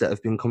reports that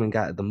have been coming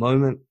out at the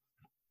moment,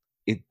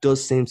 it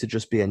does seem to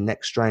just be a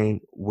neck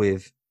strain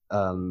with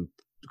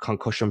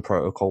concussion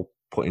protocol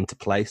put into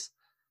place.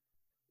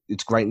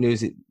 It's great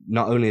news,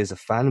 not only as a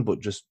fan, but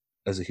just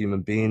as a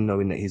human being,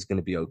 knowing that he's going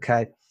to be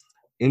okay.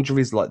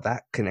 Injuries like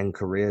that can end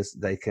careers.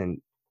 They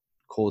can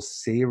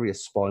cause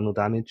serious spinal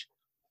damage.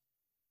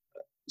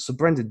 So,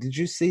 Brendan, did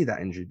you see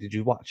that injury? Did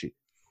you watch it?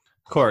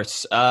 Of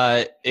course.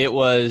 It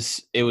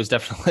was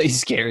definitely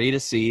scary to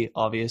see,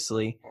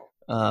 obviously.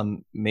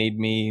 Made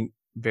me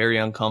very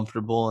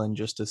uncomfortable, and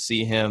just to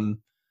see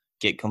him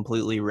get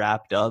completely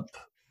wrapped up,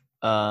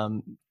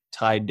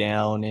 tied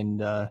down,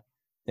 and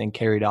then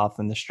carried off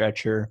in the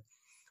stretcher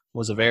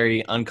was a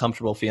very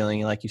uncomfortable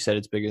feeling. Like you said,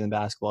 it's bigger than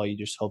basketball. You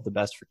just hope the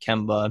best for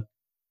Kemba.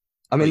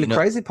 I mean, the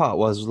crazy part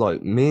was,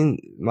 like,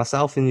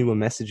 myself and you were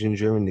messaging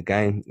during the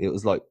game. It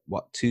was like,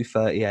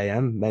 2:30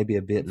 a.m., maybe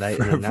a bit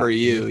later for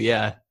you,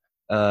 yeah.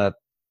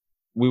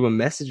 We were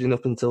messaging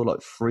up until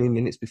like 3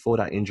 minutes before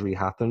that injury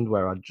happened,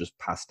 where I just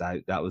passed out.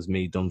 That was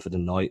me done for the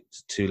night.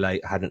 It's too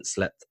late. hadn't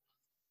slept.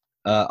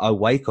 I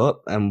wake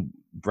up and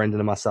Brendan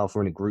and myself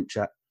are in a group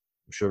chat.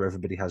 I'm sure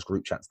everybody has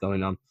group chats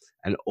going on.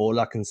 And all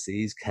I can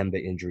see is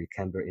Kemba injury.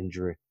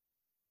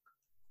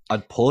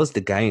 I'd paused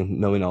the game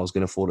knowing I was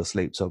going to fall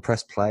asleep. So I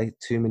pressed play.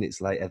 2 minutes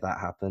later, that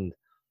happened.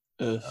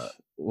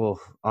 Well,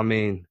 I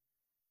mean,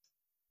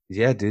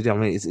 yeah, dude. I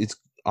mean,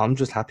 I'm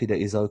just happy that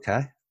he's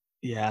okay.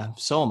 Yeah,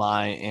 so am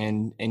I.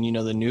 And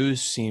the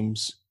news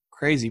seems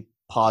crazy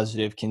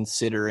positive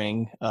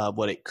considering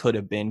what it could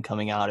have been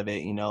coming out of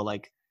it.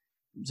 Like,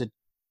 there's a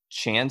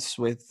chance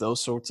with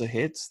those sorts of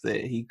hits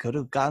that he could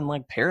have gotten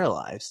like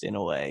paralyzed in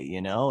a way,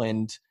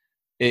 and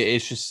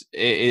it's just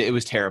it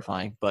was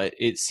terrifying, but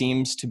it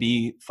seems to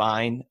be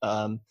fine.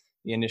 The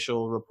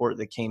initial report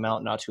that came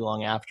out not too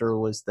long after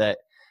was that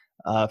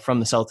from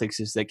the Celtics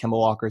is that Kemba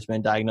Walker's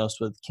been diagnosed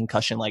with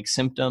concussion-like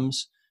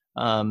symptoms.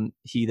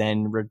 He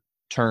then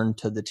returned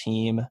to the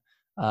team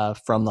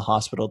from the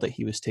hospital that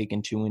he was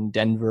taken to in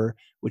Denver,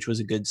 which was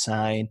a good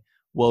sign.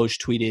 Woj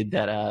tweeted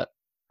that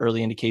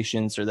early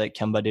indications are that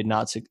Kemba did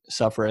not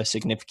suffer a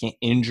significant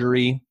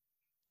injury.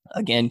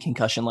 Again,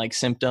 concussion-like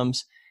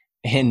symptoms.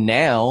 And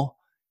now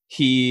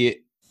the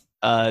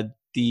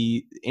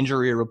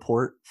injury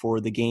report for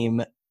the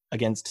game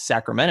against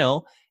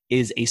Sacramento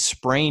is a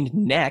sprained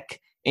neck,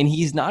 and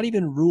he's not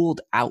even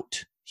ruled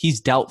out.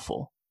 He's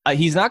doubtful.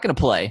 He's not going to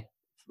play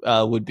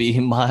would be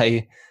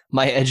my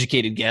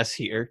educated guess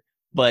here.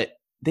 But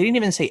they didn't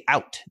even say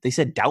out; they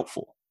said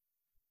doubtful.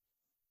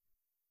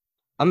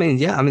 I mean,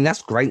 yeah, I mean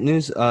that's great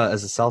news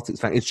as a Celtics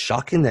fan. It's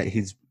shocking that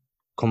he's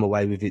come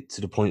away with it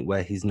to the point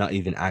where he's not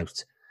even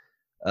out.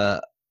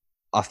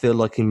 I feel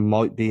like he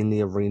might be in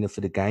the arena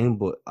for the game,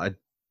 but I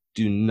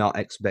do not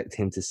expect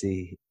him to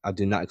see. I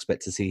do not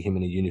expect to see him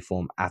in a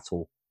uniform at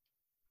all.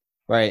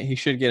 Right, he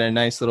should get a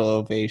nice little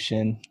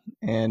ovation,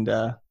 and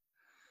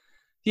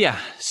yeah.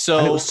 So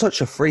and it was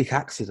such a freak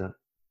accident.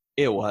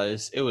 It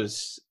was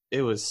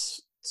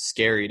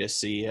scary to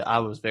see. I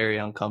was very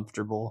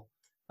uncomfortable.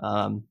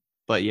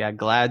 But yeah,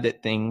 glad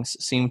that things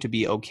seem to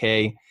be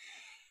okay.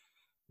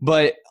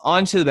 But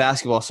on to the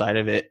basketball side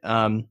of it,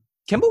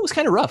 Kemba was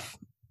kind of rough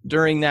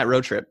during that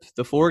road trip.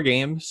 The 4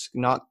 games,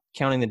 not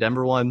counting the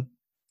Denver one,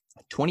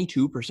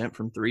 22%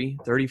 from 3,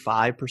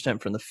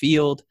 35% from the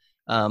field.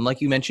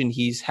 Like you mentioned,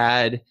 he's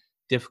had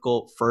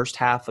difficult first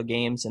half of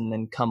games and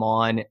then come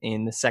on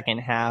in the second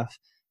half,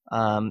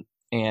 and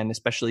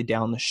especially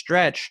down the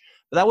stretch.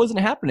 But that wasn't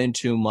happening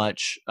too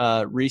much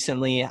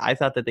recently. I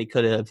thought that they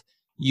could have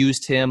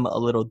used him a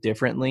little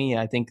differently.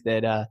 I think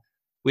that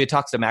we had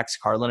talked to Max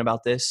Carlin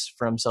about this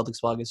from Celtics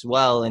Blog as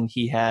well, and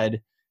he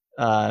had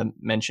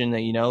mentioned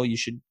that, you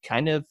should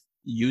kind of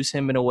use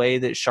him in a way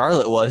that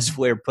Charlotte was,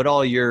 where put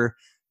all your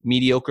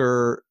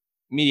mediocre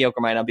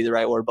might not be the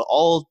right word, but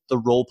all the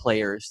role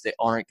players that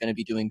aren't going to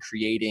be doing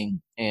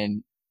creating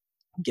and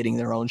getting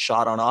their own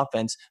shot on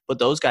offense, but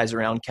those guys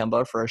around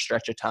Kemba for a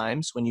stretch of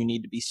times when you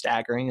need to be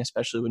staggering,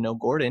 especially with no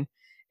Gordon,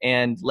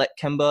 and let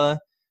Kemba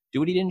do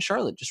what he did in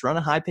Charlotte. Just run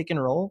a high pick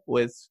and roll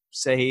with,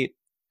 say,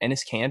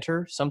 Enes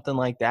Kanter, something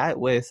like that,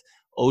 with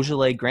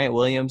Ojale, Grant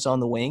Williams on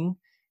the wing,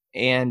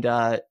 and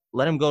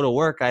let him go to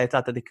work. I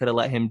thought that they could have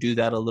let him do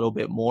that a little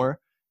bit more,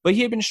 but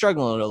he had been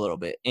struggling a little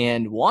bit,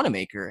 and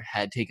Wanamaker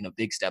had taken a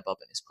big step up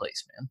in his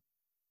place, man.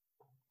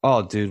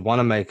 Oh, dude,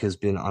 Wanamaker's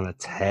been on a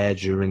tear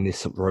during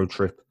this road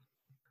trip.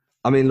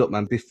 I mean, look,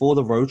 man, before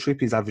the road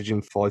trip, he's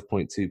averaging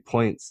 5.2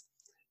 points.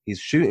 He's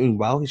shooting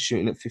well. He's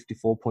shooting at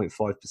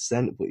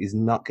 54.5%, but he's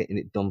not getting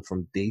it done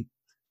from deep.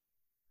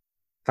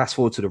 Fast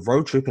forward to the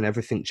road trip and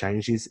everything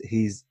changes.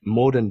 He's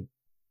more than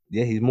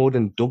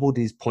doubled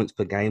his points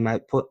per game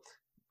output.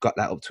 Got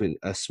that up to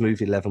a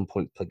smooth 11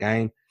 points per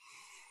game.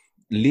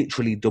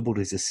 Literally doubled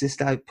his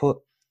assist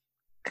output.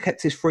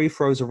 Kept his free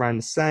throws around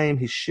the same.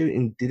 His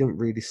shooting didn't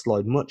really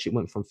slide much. It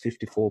went from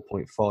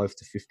 54.5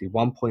 to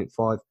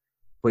 51.5.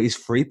 But his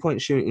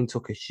 3-point shooting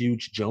took a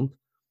huge jump.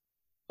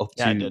 It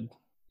did.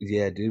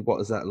 Yeah, dude. What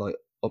was that like?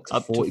 Up to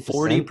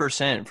 40%?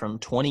 40% from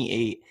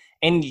 28.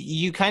 And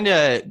you kind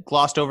of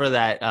glossed over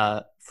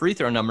that free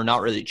throw number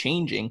not really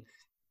changing.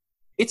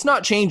 It's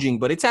not changing,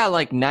 but it's at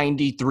like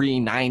 93,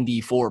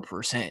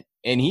 94%.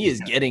 And he is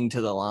getting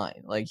to the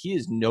line. Like, he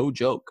is no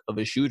joke of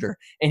a shooter.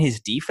 And his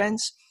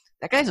defense,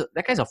 that guy's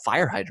a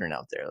fire hydrant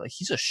out there. Like,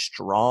 he's a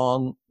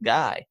strong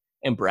guy.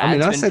 And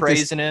Brad's been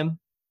praising him.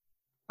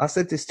 I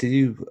said this to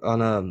you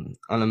on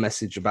a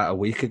message about a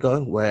week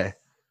ago, where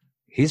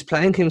he's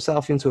playing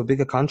himself into a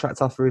bigger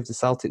contract offer if the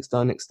Celtics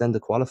don't extend the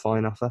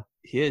qualifying offer.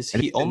 He is.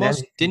 He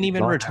almost didn't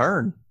even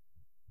return.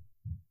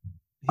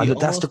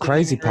 That's the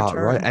crazy part,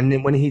 right? And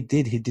then when he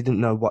did, he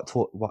didn't know what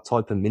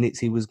type of minutes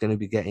he was going to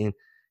be getting.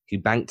 He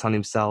banked on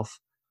himself,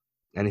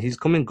 and he's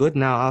coming good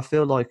now. I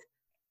feel like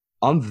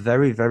I'm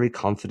very, very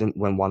confident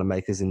when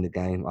Wanamaker's in the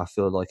game. I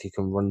feel like he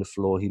can run the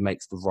floor. He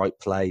makes the right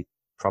play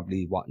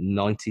probably,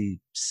 97%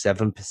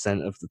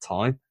 of the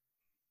time.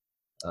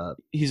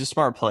 He's a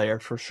smart player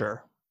for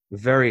sure.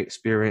 Very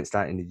experienced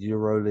out in the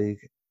EuroLeague.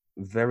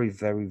 Very,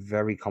 very,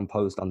 very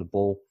composed on the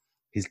ball.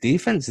 His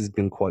defense has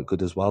been quite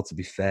good as well, to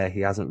be fair.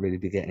 He hasn't really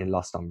been getting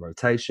lost on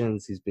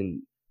rotations.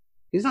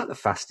 He's not the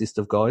fastest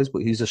of guys,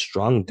 but he's a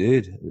strong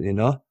dude,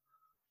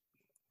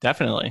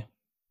 Definitely.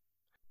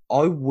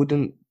 I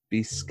wouldn't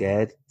be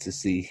scared to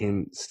see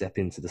him step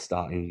into the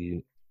starting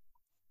unit.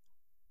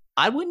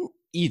 I wouldn't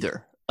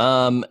either.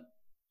 And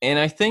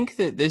I think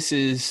that this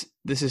is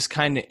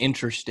kind of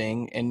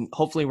interesting, and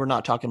hopefully we're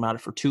not talking about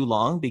it for too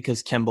long,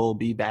 because Kemba will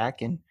be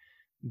back and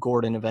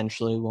Gordon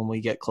eventually when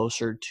we get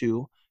closer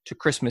to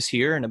Christmas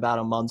here in about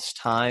a month's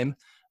time.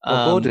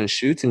 Well, Gordon's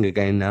shooting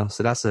again now,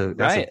 so that's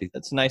right.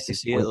 That's nice to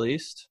see, at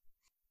least.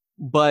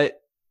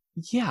 But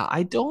yeah,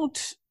 I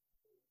don't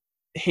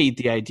hate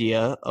the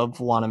idea of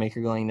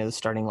Wanamaker going into the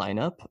starting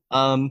lineup.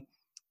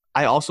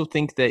 I also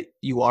think that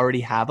you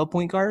already have a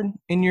point guard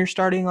in your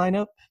starting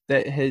lineup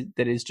that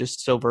is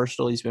just so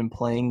versatile. He's been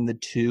playing the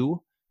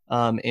 2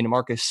 in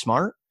Marcus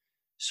Smart.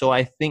 So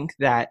I think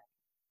that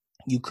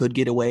you could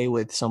get away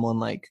with someone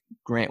like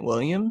Grant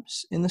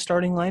Williams in the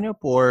starting lineup,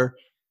 or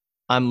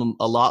I'm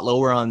a lot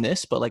lower on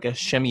this, but like a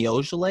Semi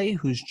Ojeleye,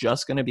 who's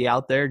just going to be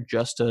out there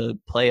just to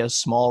play a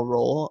small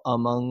role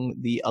among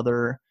the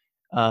other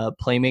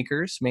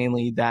playmakers,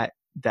 mainly that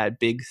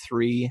big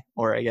 3,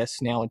 or I guess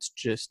now it's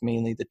just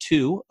mainly the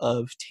 2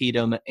 of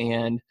Tatum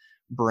and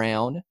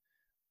Brown.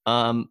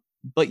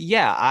 But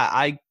yeah,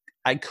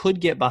 I could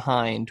get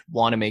behind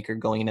Wanamaker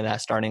going into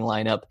that starting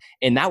lineup,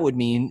 and that would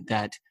mean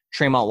that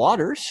Tremont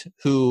Waters,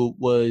 who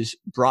was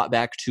brought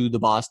back to the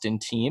Boston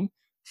team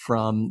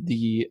from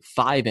the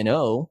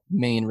 5-0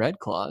 Maine Red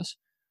Claws,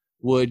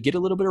 would get a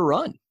little bit of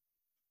run.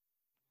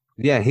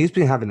 Yeah, he's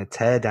been having a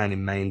tear down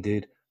in Maine,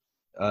 dude.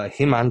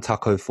 Him and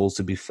Taco Falls,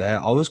 to be fair.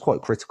 I was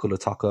quite critical of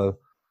Taco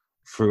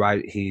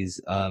throughout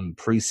his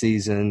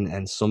preseason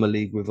and summer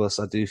league with us.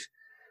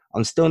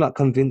 I'm still not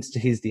convinced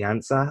he's the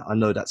answer. I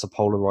know that's a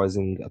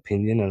polarizing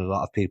opinion and a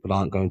lot of people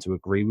aren't going to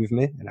agree with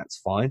me, and that's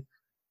fine.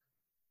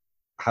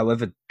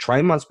 However,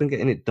 Traymont's been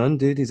getting it done,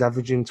 dude. He's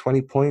averaging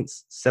 20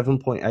 points,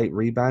 7.8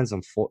 rebounds,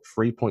 and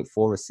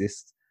 3.4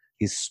 assists.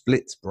 His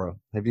splits, bro.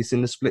 Have you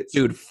seen the splits?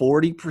 Dude,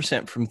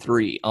 40% from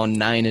 3 on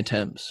 9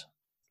 attempts.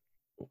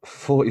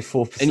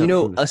 44%.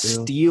 And a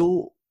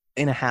steal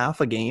and a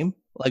half a game?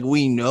 Like,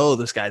 we know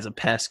this guy's a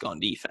pest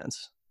on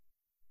defense.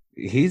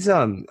 He's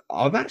I'm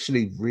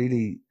actually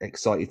really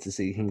excited to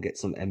see him get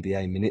some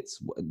NBA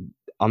minutes.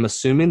 I'm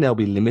assuming they'll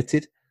be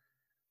limited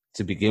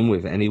to begin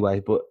with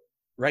anyway, but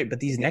right, but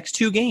these next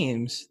 2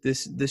 games,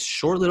 this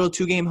short little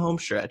 2-game home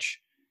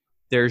stretch,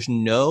 there's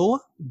no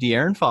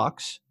De'Aaron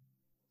Fox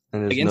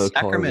against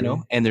Sacramento,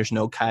 Kyrie. And there's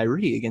no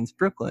Kyrie against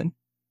Brooklyn.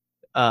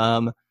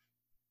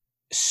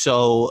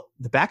 So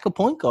the backup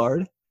point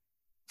guard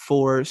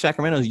for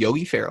Sacramento is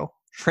Yogi Ferrell.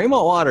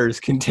 Tremont Waters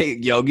can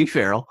take Yogi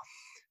Ferrell,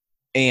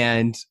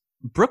 and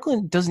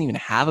Brooklyn doesn't even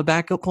have a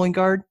backup point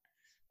guard.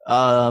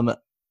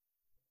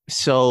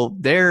 So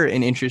they're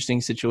an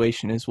interesting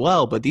situation as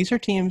well. But these are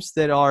teams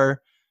that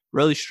are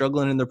really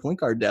struggling in their point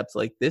guard depth.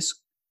 Like, this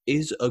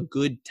is a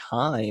good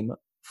time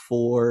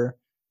to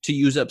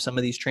use up some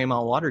of these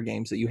Tremont Waters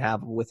games that you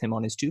have with him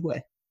on his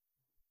 2-way.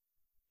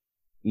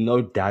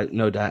 No doubt.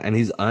 And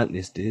he's earned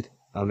this, dude.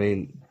 I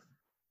mean,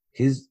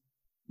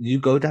 you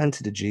go down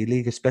to the G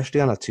League,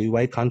 especially on a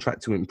 2-way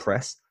contract to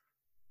impress.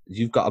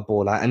 You've got a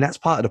ball out. And that's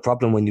part of the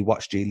problem when you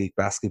watch G League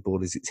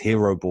basketball is it's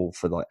hero ball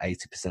for like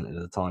 80% of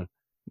the time.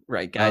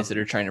 Right, guys that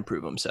are trying to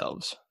prove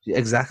themselves.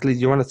 Exactly.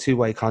 You're on a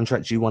 2-way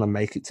contract. You want to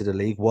make it to the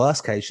league.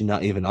 Worst case, you're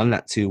not even on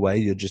that 2-way.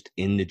 You're just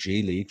in the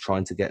G League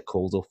trying to get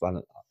called up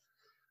on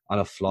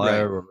a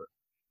flyer or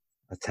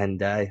a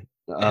 10-day.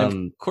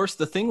 And of course,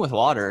 the thing with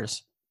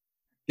Waters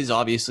is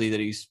obviously that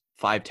he's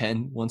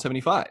 5'10",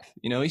 175.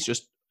 He's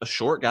just a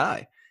short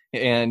guy.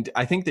 And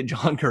I think that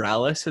John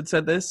Corrales had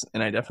said this,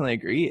 and I definitely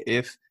agree.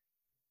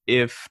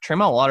 If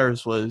Tremont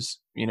Waters was,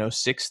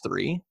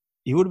 6'3",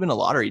 he would have been a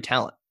lottery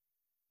talent.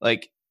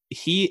 Like,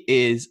 he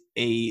is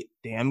a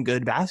damn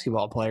good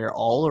basketball player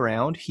all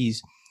around.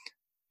 He's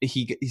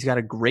got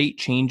a great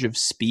change of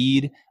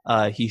speed.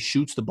 He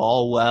shoots the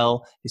ball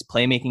well. His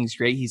playmaking is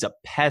great. He's a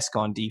pest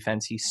on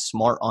defense. He's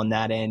smart on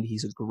that end.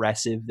 He's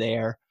aggressive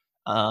there.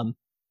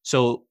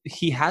 So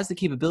he has the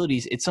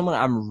capabilities. It's someone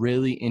I'm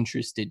really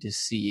interested to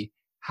see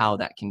how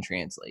that can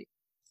translate.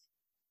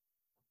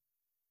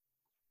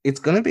 It's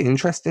going to be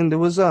interesting.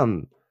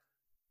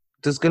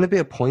 There's going to be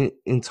a point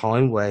in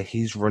time where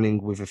he's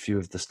running with a few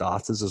of the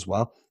starters as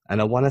well.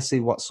 And I want to see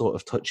what sort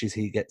of touches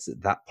he gets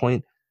at that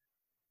point.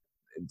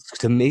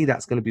 To me,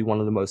 that's going to be one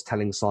of the most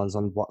telling signs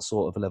on what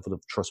sort of a level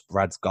of trust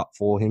Brad's got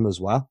for him as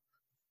well.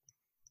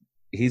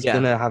 He's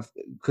going to have,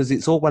 because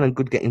it's all well and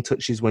good getting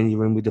touches when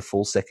you're in with the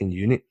full second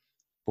unit.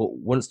 But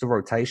once the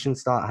rotations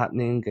start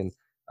happening and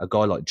a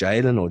guy like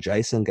Jalen or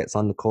Jason gets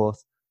on the court,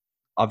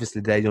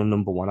 obviously they're your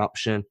number one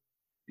option.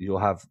 You'll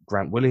have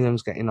Grant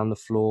Williams getting on the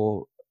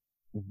floor.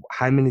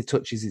 How many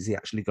touches is he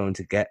actually going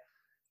to get?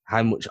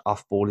 How much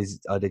off ball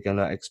are they going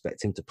to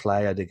expect him to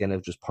play? Are they going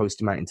to just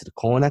post him out into the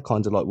corner,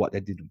 kind of like what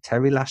they did with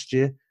Terry last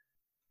year?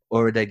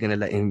 Or are they going to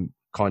let him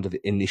kind of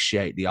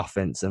initiate the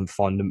offense and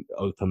find an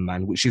open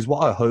man, which is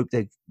what I hope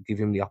they give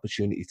him the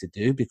opportunity to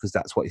do, because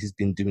that's what he's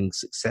been doing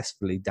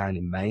successfully down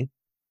in Maine.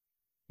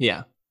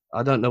 Yeah.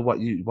 I don't know what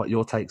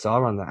your takes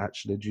are on that,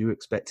 actually. Do you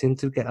expect him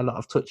to get a lot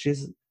of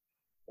touches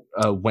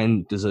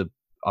when there's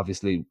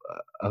obviously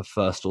a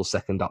first or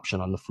second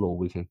option on the floor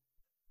with him?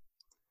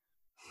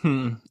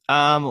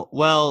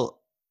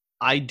 Well,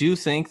 I do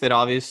think that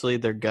obviously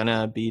they're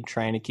gonna be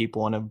trying to keep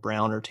one of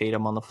Brown or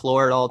Tatum on the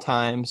floor at all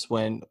times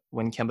when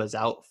Kemba's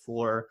out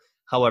for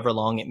however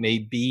long it may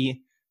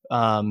be.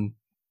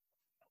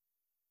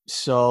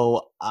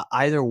 So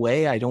either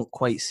way, I don't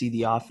quite see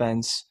the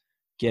offense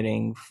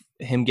getting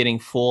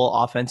full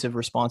offensive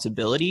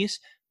responsibilities,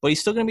 but he's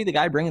still going to be the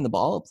guy bringing the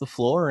ball up the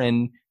floor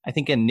and I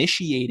think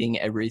initiating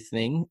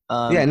everything.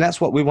 And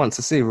that's what we want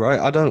to see, right?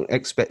 I don't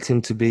expect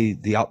him to be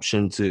the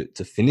option to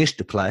finish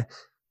the play,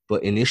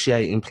 but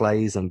initiating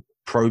plays and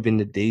probing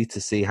the D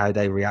to see how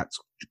they react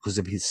because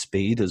of his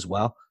speed as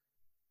well.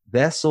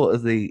 They're sort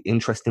of the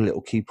interesting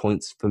little key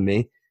points for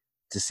me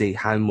to see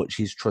how much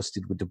he's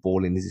trusted with the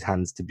ball in his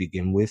hands to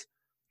begin with.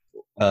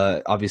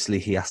 Obviously,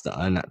 he has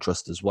to earn that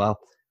trust as well.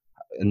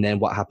 And then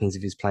what happens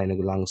if he's playing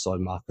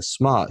alongside Marcus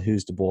Smart,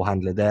 who's the ball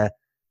handler there?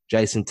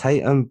 Jason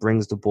Tatum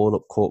brings the ball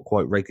up court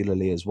quite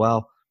regularly as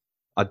well.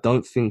 I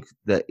don't think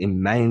that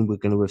in Maine we're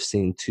going to have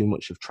seen too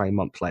much of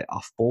Tremont play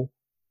off ball.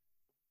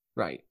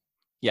 Right.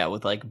 Yeah,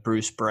 with like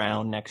Bruce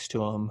Brown next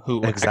to him,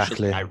 who actually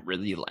Exactly. I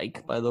really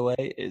like, by the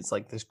way, is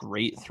like this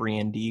great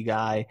 3-and-D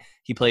guy.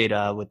 He played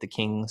with the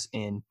Kings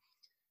in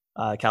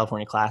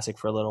California Classic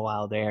for a little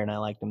while there, and I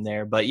liked him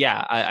there. But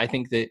yeah, I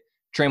think that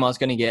Draymond's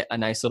going to get a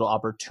nice little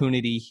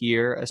opportunity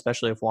here,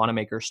 especially if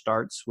Wanamaker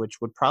starts, which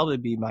would probably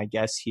be my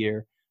guess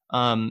here.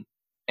 And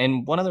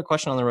one other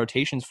question on the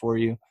rotations for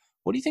you: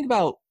 what do you think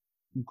about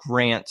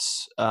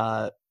Grant's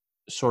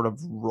sort of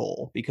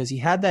role? Because he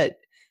had that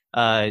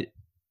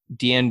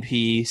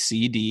DNP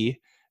CD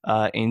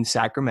in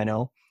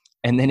Sacramento,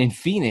 and then in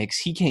Phoenix,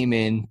 he came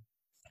in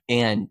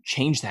and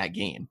changed that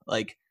game.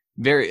 Like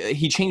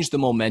he changed the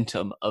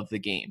momentum of the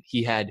game.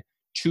 He had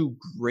two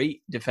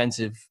great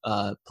defensive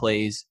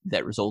plays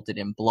that resulted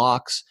in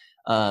blocks.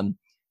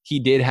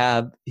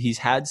 He's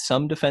had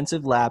some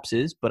defensive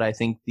lapses, but I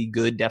think the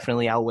good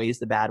definitely outweighs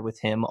the bad with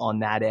him on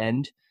that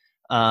end.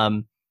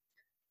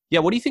 Yeah,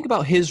 what do you think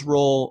about his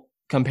role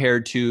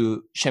compared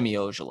to Semi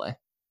Ojeleye?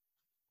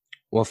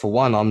 Well, for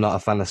one, I'm not a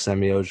fan of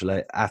Semi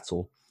Ojeleye at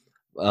all.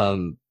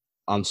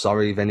 I'm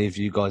sorry if any of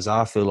you guys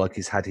are. I feel like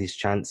he's had his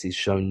chance. He's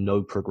shown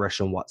no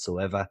progression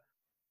whatsoever.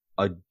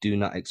 I do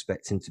not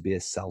expect him to be a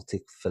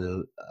Celtic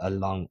for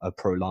a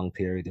prolonged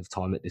period of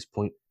time at this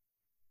point.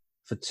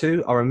 For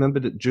two, I remember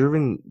that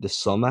during the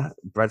summer,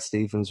 Brad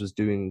Stevens was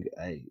doing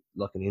an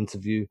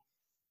interview.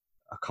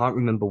 I can't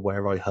remember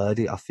where I heard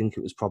it. I think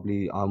it was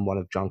probably on one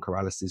of John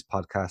Corrales'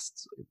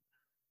 podcasts. It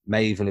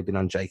may even have been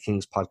on Jay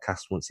King's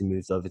podcast once he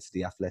moved over to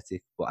The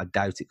Athletic, but I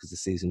doubt it because the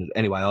season.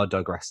 Anyway, I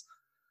digress.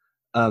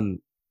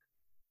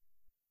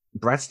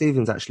 Brad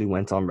Stevens actually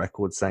went on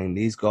record saying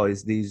these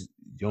guys, these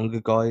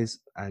younger guys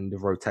and the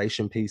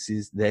rotation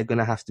pieces, they're going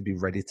to have to be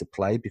ready to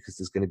play because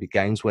there's going to be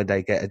games where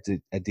they get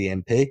a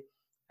DNP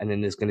and then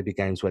there's going to be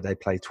games where they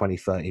play 20,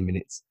 30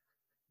 minutes.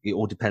 It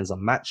all depends on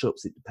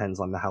matchups. It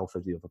depends on the health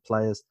of the other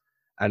players.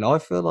 And I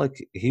feel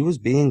like he was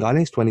being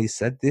honest when he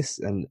said this.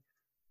 And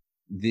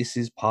this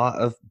is part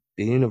of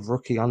being a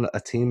rookie on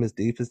a team as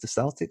deep as the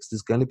Celtics.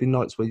 There's going to be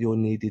nights where you're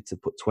needed to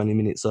put 20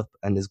 minutes up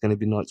and there's going to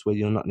be nights where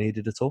you're not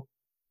needed at all.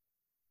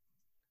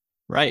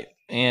 Right.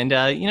 And,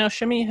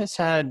 Shimmy has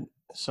had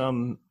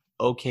some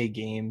okay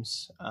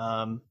games.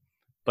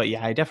 But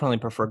yeah, I definitely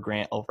prefer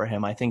Grant over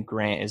him. I think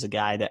Grant is a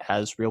guy that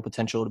has real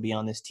potential to be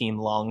on this team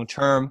long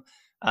term.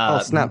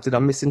 Snap! Did I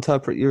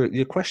misinterpret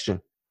your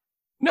question?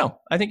 No,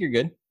 I think you're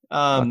good.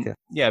 Okay.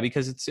 Yeah,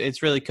 because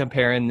it's really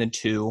comparing the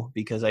two.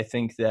 Because I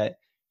think that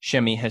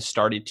Shimmy has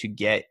started to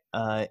get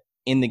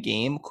in the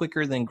game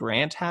quicker than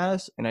Grant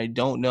has, and I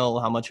don't know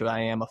how much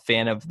I am a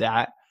fan of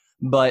that.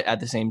 But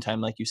at the same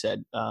time, like you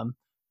said,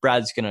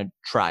 Brad's going to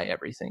try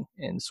everything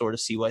and sort of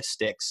see what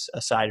sticks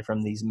aside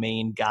from these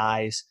main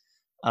guys.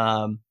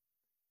 And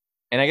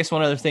I guess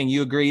one other thing,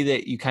 you agree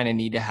that you kind of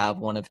need to have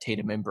one of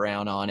Tatum and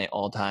Brown on at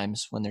all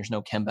times when there's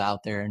no Kemba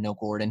out there and no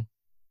Gordon.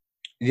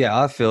 Yeah,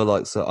 I feel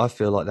like so. I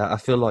feel like that. I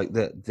feel like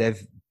that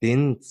they've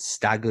been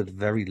staggered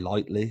very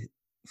lightly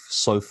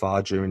so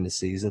far during the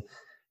season.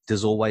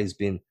 There's always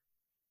been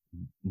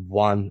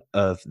one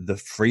of the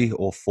 3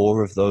 or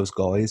 4 of those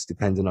guys,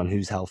 depending on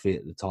who's healthy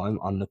at the time,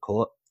 on the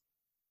court.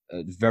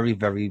 Very,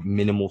 very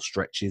minimal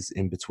stretches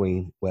in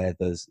between where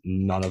there's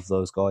none of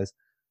those guys.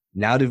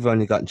 Now they've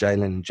only got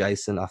Jalen and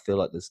Jason. I feel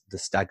like the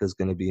stagger's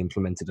going to be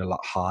implemented a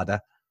lot harder.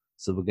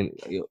 So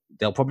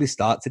they'll probably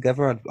start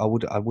together.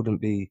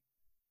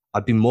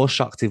 I'd be more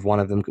shocked if one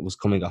of them was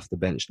coming off the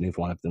bench than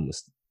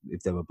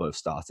if they were both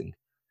starting.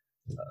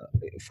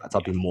 In fact,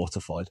 I'd be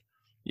mortified.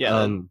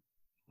 Yeah,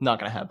 not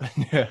going to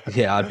happen.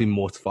 Yeah, I'd be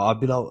mortified.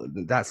 I'd be like,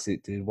 that's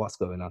it, dude. What's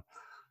going on?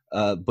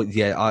 But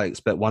yeah, I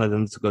expect one of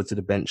them to go to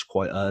the bench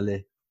quite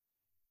early.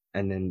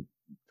 And then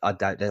I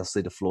doubt they'll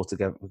see the floor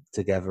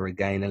together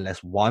again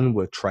unless one,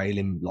 we're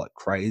trailing like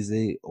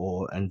crazy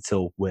or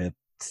until we're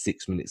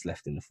 6 minutes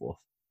left in the fourth.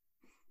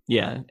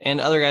 Yeah, and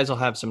other guys will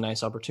have some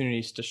nice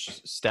opportunities to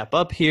step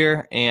up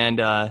here. And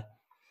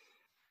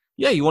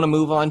you want to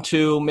move on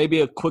to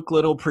maybe a quick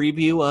little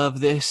preview of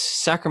this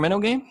Sacramento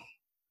game?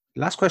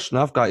 Last question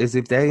I've got is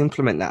if they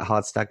implement that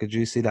hard stagger, do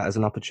you see that as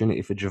an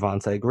opportunity for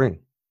Javonte Green?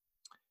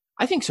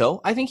 I think so.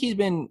 I think he's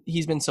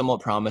been somewhat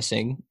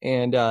promising,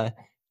 and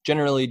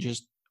generally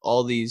just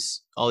all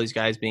these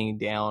guys being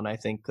down, I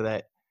think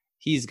that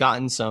he's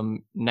gotten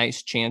some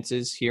nice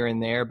chances here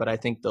and there, but I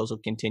think those will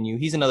continue.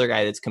 He's another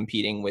guy that's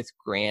competing with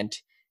Grant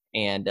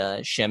and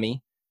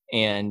Shemi,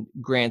 and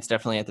Grant's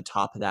definitely at the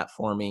top of that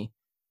for me.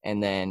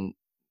 And then,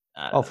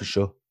 for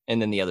sure. And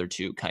then the other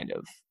two kind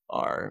of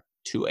are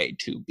 2A,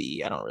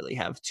 2B. I don't really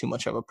have too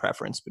much of a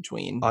preference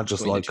between. I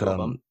just like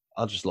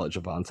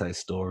Javonte's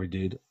story,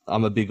 dude.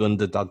 I'm a big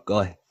underdog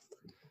guy.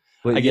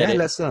 But I get it.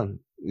 Let's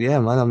yeah,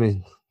 man. I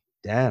mean,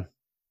 damn.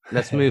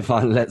 Let's move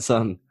on.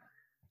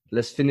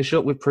 Let's finish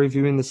up with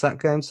previewing the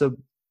Sac game. So,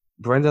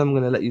 Brendan, I'm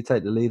going to let you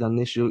take the lead on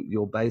this.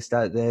 You're based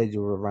out there.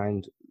 You're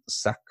around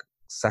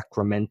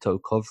Sacramento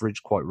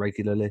coverage quite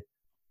regularly.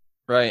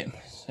 Right.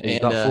 What you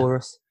got for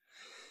us?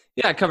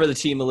 Yeah, I cover the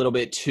team a little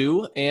bit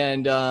too.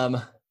 And so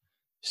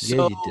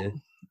yeah, you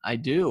do. I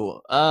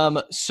do.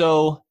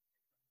 So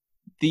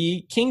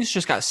The Kings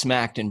just got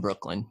smacked in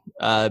Brooklyn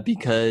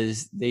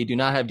because they do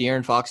not have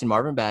De'Aaron Fox and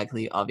Marvin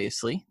Bagley,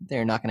 obviously.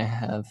 They're not going to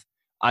have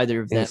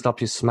either of them.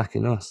 Stop you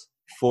smacking us.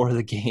 For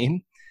the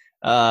game.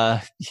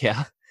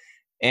 Yeah.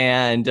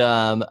 And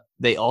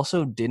they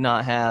also did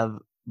not have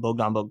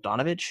Bogdan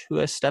Bogdanovic, who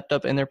has stepped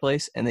up in their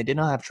place, and they did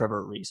not have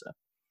Trevor Ariza.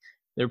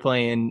 They're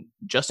playing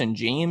Justin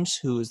James,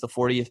 who is the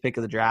 40th pick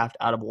of the draft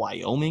out of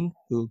Wyoming,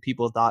 who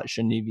people thought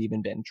shouldn't have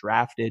even been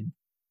drafted.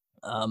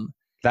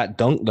 That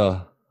dunk,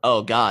 though.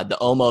 Oh, God, the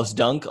almost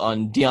dunk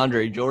on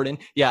DeAndre Jordan.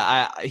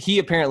 Yeah, he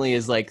apparently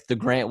is like the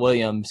Grant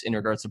Williams in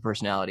regards to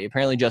personality.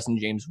 Apparently, Justin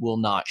James will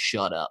not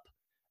shut up.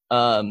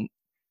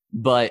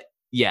 But,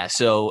 yeah,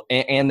 so –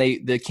 and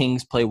the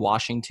Kings play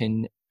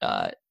Washington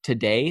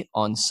today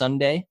on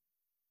Sunday.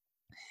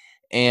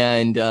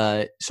 And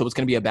so it's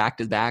going to be a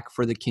back-to-back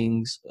for the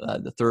Kings,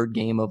 the third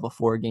game of a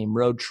 4-game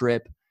road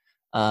trip.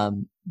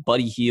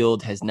 Buddy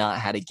Hield has not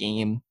had a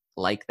game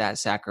like that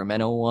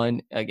Sacramento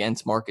one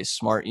against Marcus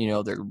Smart. You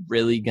know, they're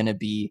really going to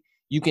be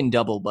 – you can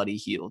double Buddy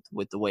Hield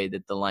with the way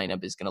that the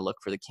lineup is going to look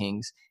for the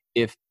Kings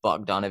if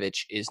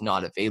Bogdanovic is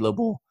not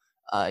available.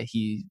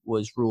 He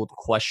was ruled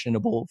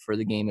questionable for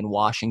the game in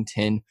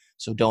Washington,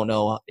 so don't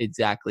know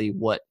exactly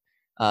what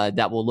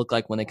that will look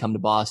like when they come to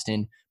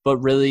Boston. But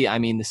really, I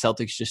mean, the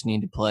Celtics just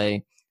need to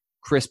play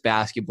crisp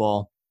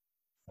basketball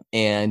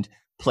and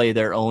play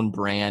their own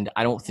brand.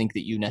 I don't think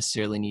that you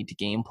necessarily need to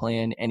game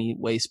plan any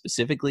way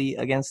specifically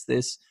against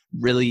this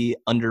really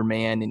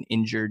undermanned and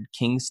injured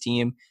Kings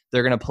team.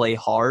 They're going to play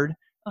hard,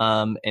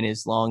 and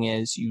as long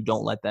as you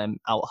don't let them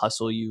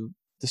out-hustle you,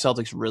 the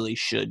Celtics really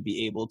should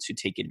be able to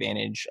take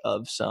advantage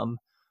of some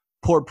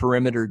poor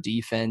perimeter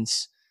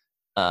defense.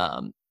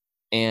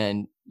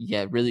 And,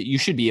 yeah, really, you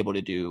should be able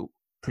to do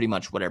pretty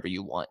much whatever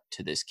you want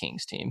to this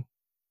Kings team.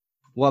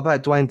 What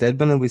about Dwayne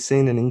Dedmon? Have we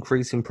seen an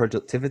increase in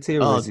productivity,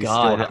 or is he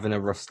still having a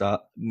rough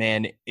start?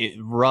 Man,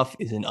 rough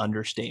is an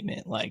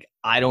understatement. Like,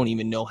 I don't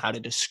even know how to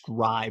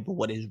describe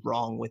what is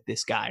wrong with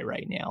this guy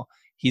right now.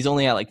 He's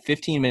only at like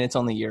 15 minutes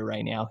on the year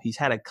right now. He's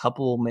had a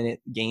couple minute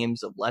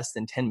games of less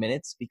than 10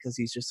 minutes because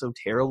he's just so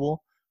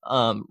terrible.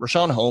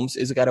 Rashawn Holmes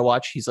is a guy to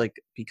watch. He's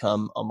like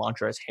become a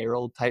Montrezl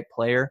Harrell type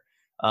player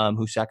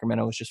who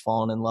Sacramento was just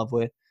falling in love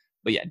with.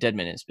 But yeah,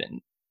 Dedmon has been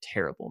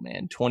terrible,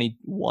 man.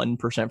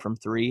 21% from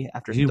three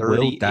after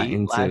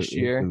 38 last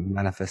year.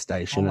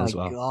 Manifestation as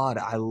well. Oh my God,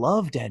 I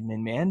love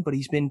Dedmon, man, but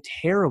he's been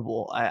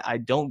terrible. I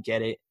don't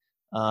get it.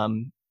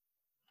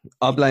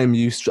 I blame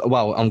you.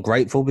 Well, I'm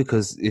grateful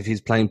because if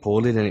he's playing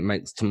poorly, then it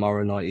makes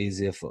tomorrow night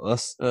easier for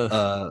us.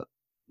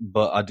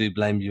 But I do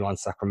blame you on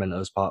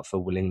Sacramento's part for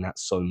willing that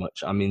so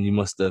much. I mean, you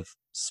must have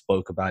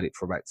spoke about it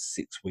for about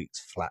 6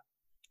 weeks flat.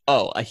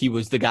 Oh, he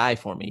was the guy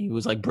for me. He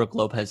was like Brook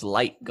Lopez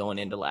light going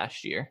into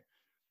last year.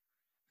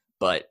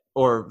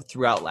 Or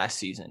throughout last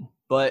season.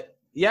 But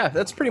yeah,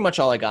 that's pretty much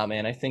all I got,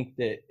 man. I think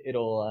that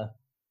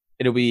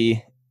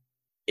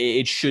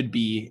it should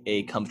be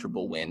a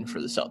comfortable win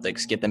for the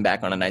Celtics. Get them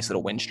back on a nice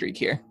little win streak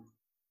here.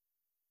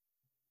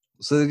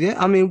 So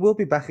yeah, I mean, we'll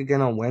be back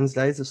again on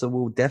Wednesdays, so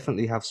we'll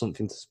definitely have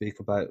something to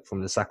speak about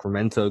from the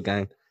Sacramento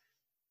game.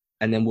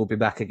 And then we'll be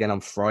back again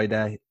on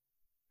Friday,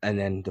 and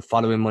then the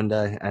following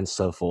Monday, and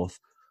so forth.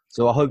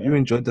 So I hope you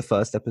enjoyed the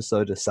first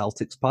episode of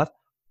Celtics Pod.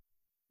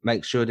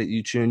 Make sure that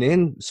you tune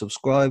in,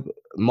 subscribe.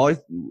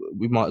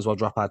 We might as well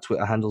drop our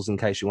Twitter handles in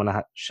case you want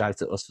to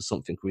shout at us for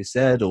something we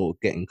said or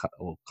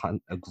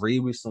agree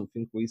with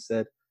something we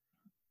said.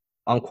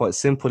 I'm quite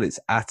simple. It's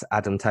at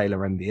Adam Taylor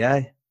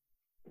NBA.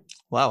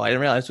 Wow, I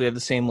didn't realize we have the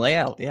same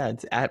layout. Yeah,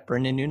 it's at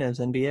Brendan Nunes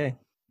NBA.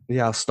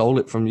 Yeah, I stole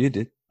it from you,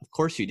 dude. Of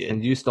course you did.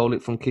 And you stole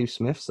it from Keith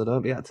Smith, so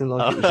don't be acting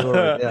like it was your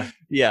idea.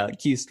 Yeah,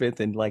 Keith Smith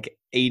and like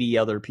 80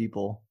 other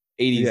people.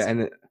 80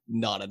 is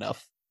not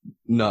enough.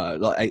 No,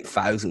 like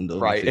 8,000 of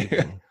right.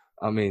 people.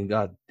 I mean,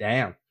 god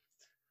damn.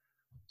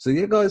 So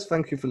yeah, guys,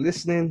 thank you for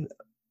listening.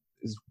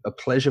 It's a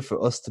pleasure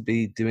for us to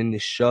be doing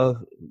this show.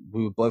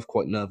 We were both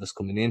quite nervous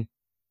coming in.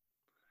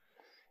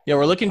 Yeah,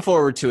 we're looking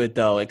forward to it,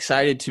 though.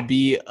 Excited to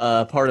be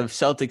a part of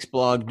Celtics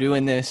Blog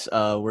doing this.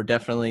 We're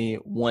definitely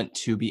want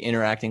to be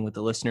interacting with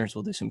the listeners.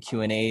 We'll do some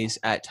Q&As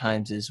at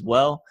times as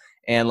well.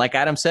 And like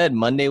Adam said,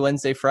 Monday,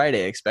 Wednesday,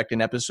 Friday, expect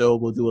an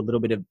episode. We'll do a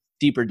little bit of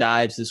deeper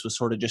dives. This was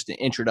sort of just an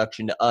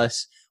introduction to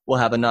us. We'll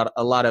have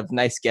a lot of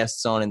nice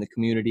guests on in the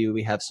community.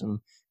 We have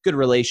some good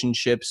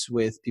relationships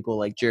with people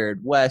like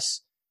Jared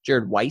Weiss.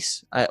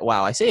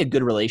 I say a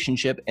good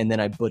relationship, and then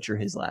I butcher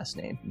his last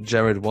name.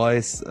 Jared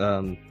Weiss,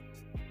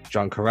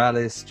 John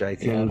Corrales, Jay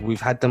King. Yeah.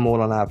 We've had them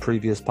all on our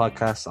previous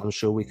podcasts. I'm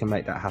sure we can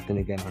make that happen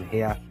again on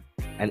here.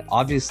 And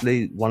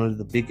obviously, one of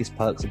the biggest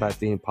perks about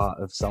being part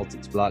of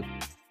Celtics Blog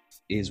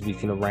is we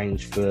can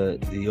arrange for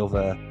the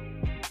other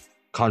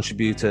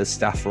contributors,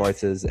 staff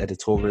writers,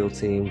 editorial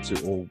team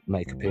to all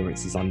make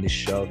appearances on this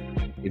show.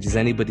 If there's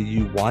anybody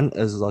you want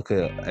as like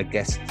a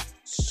guest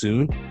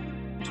soon,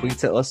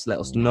 tweet at us, let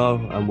us know,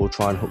 and we'll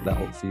try and hook that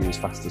up for you as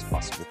fast as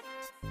possible.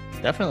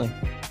 Definitely.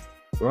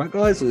 All right,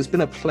 guys, it's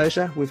been a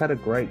pleasure. We've had a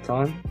great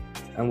time,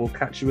 and we'll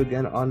catch you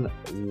again on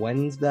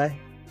Wednesday.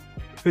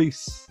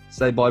 Peace.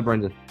 Say bye,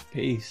 Brendan.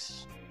 Peace.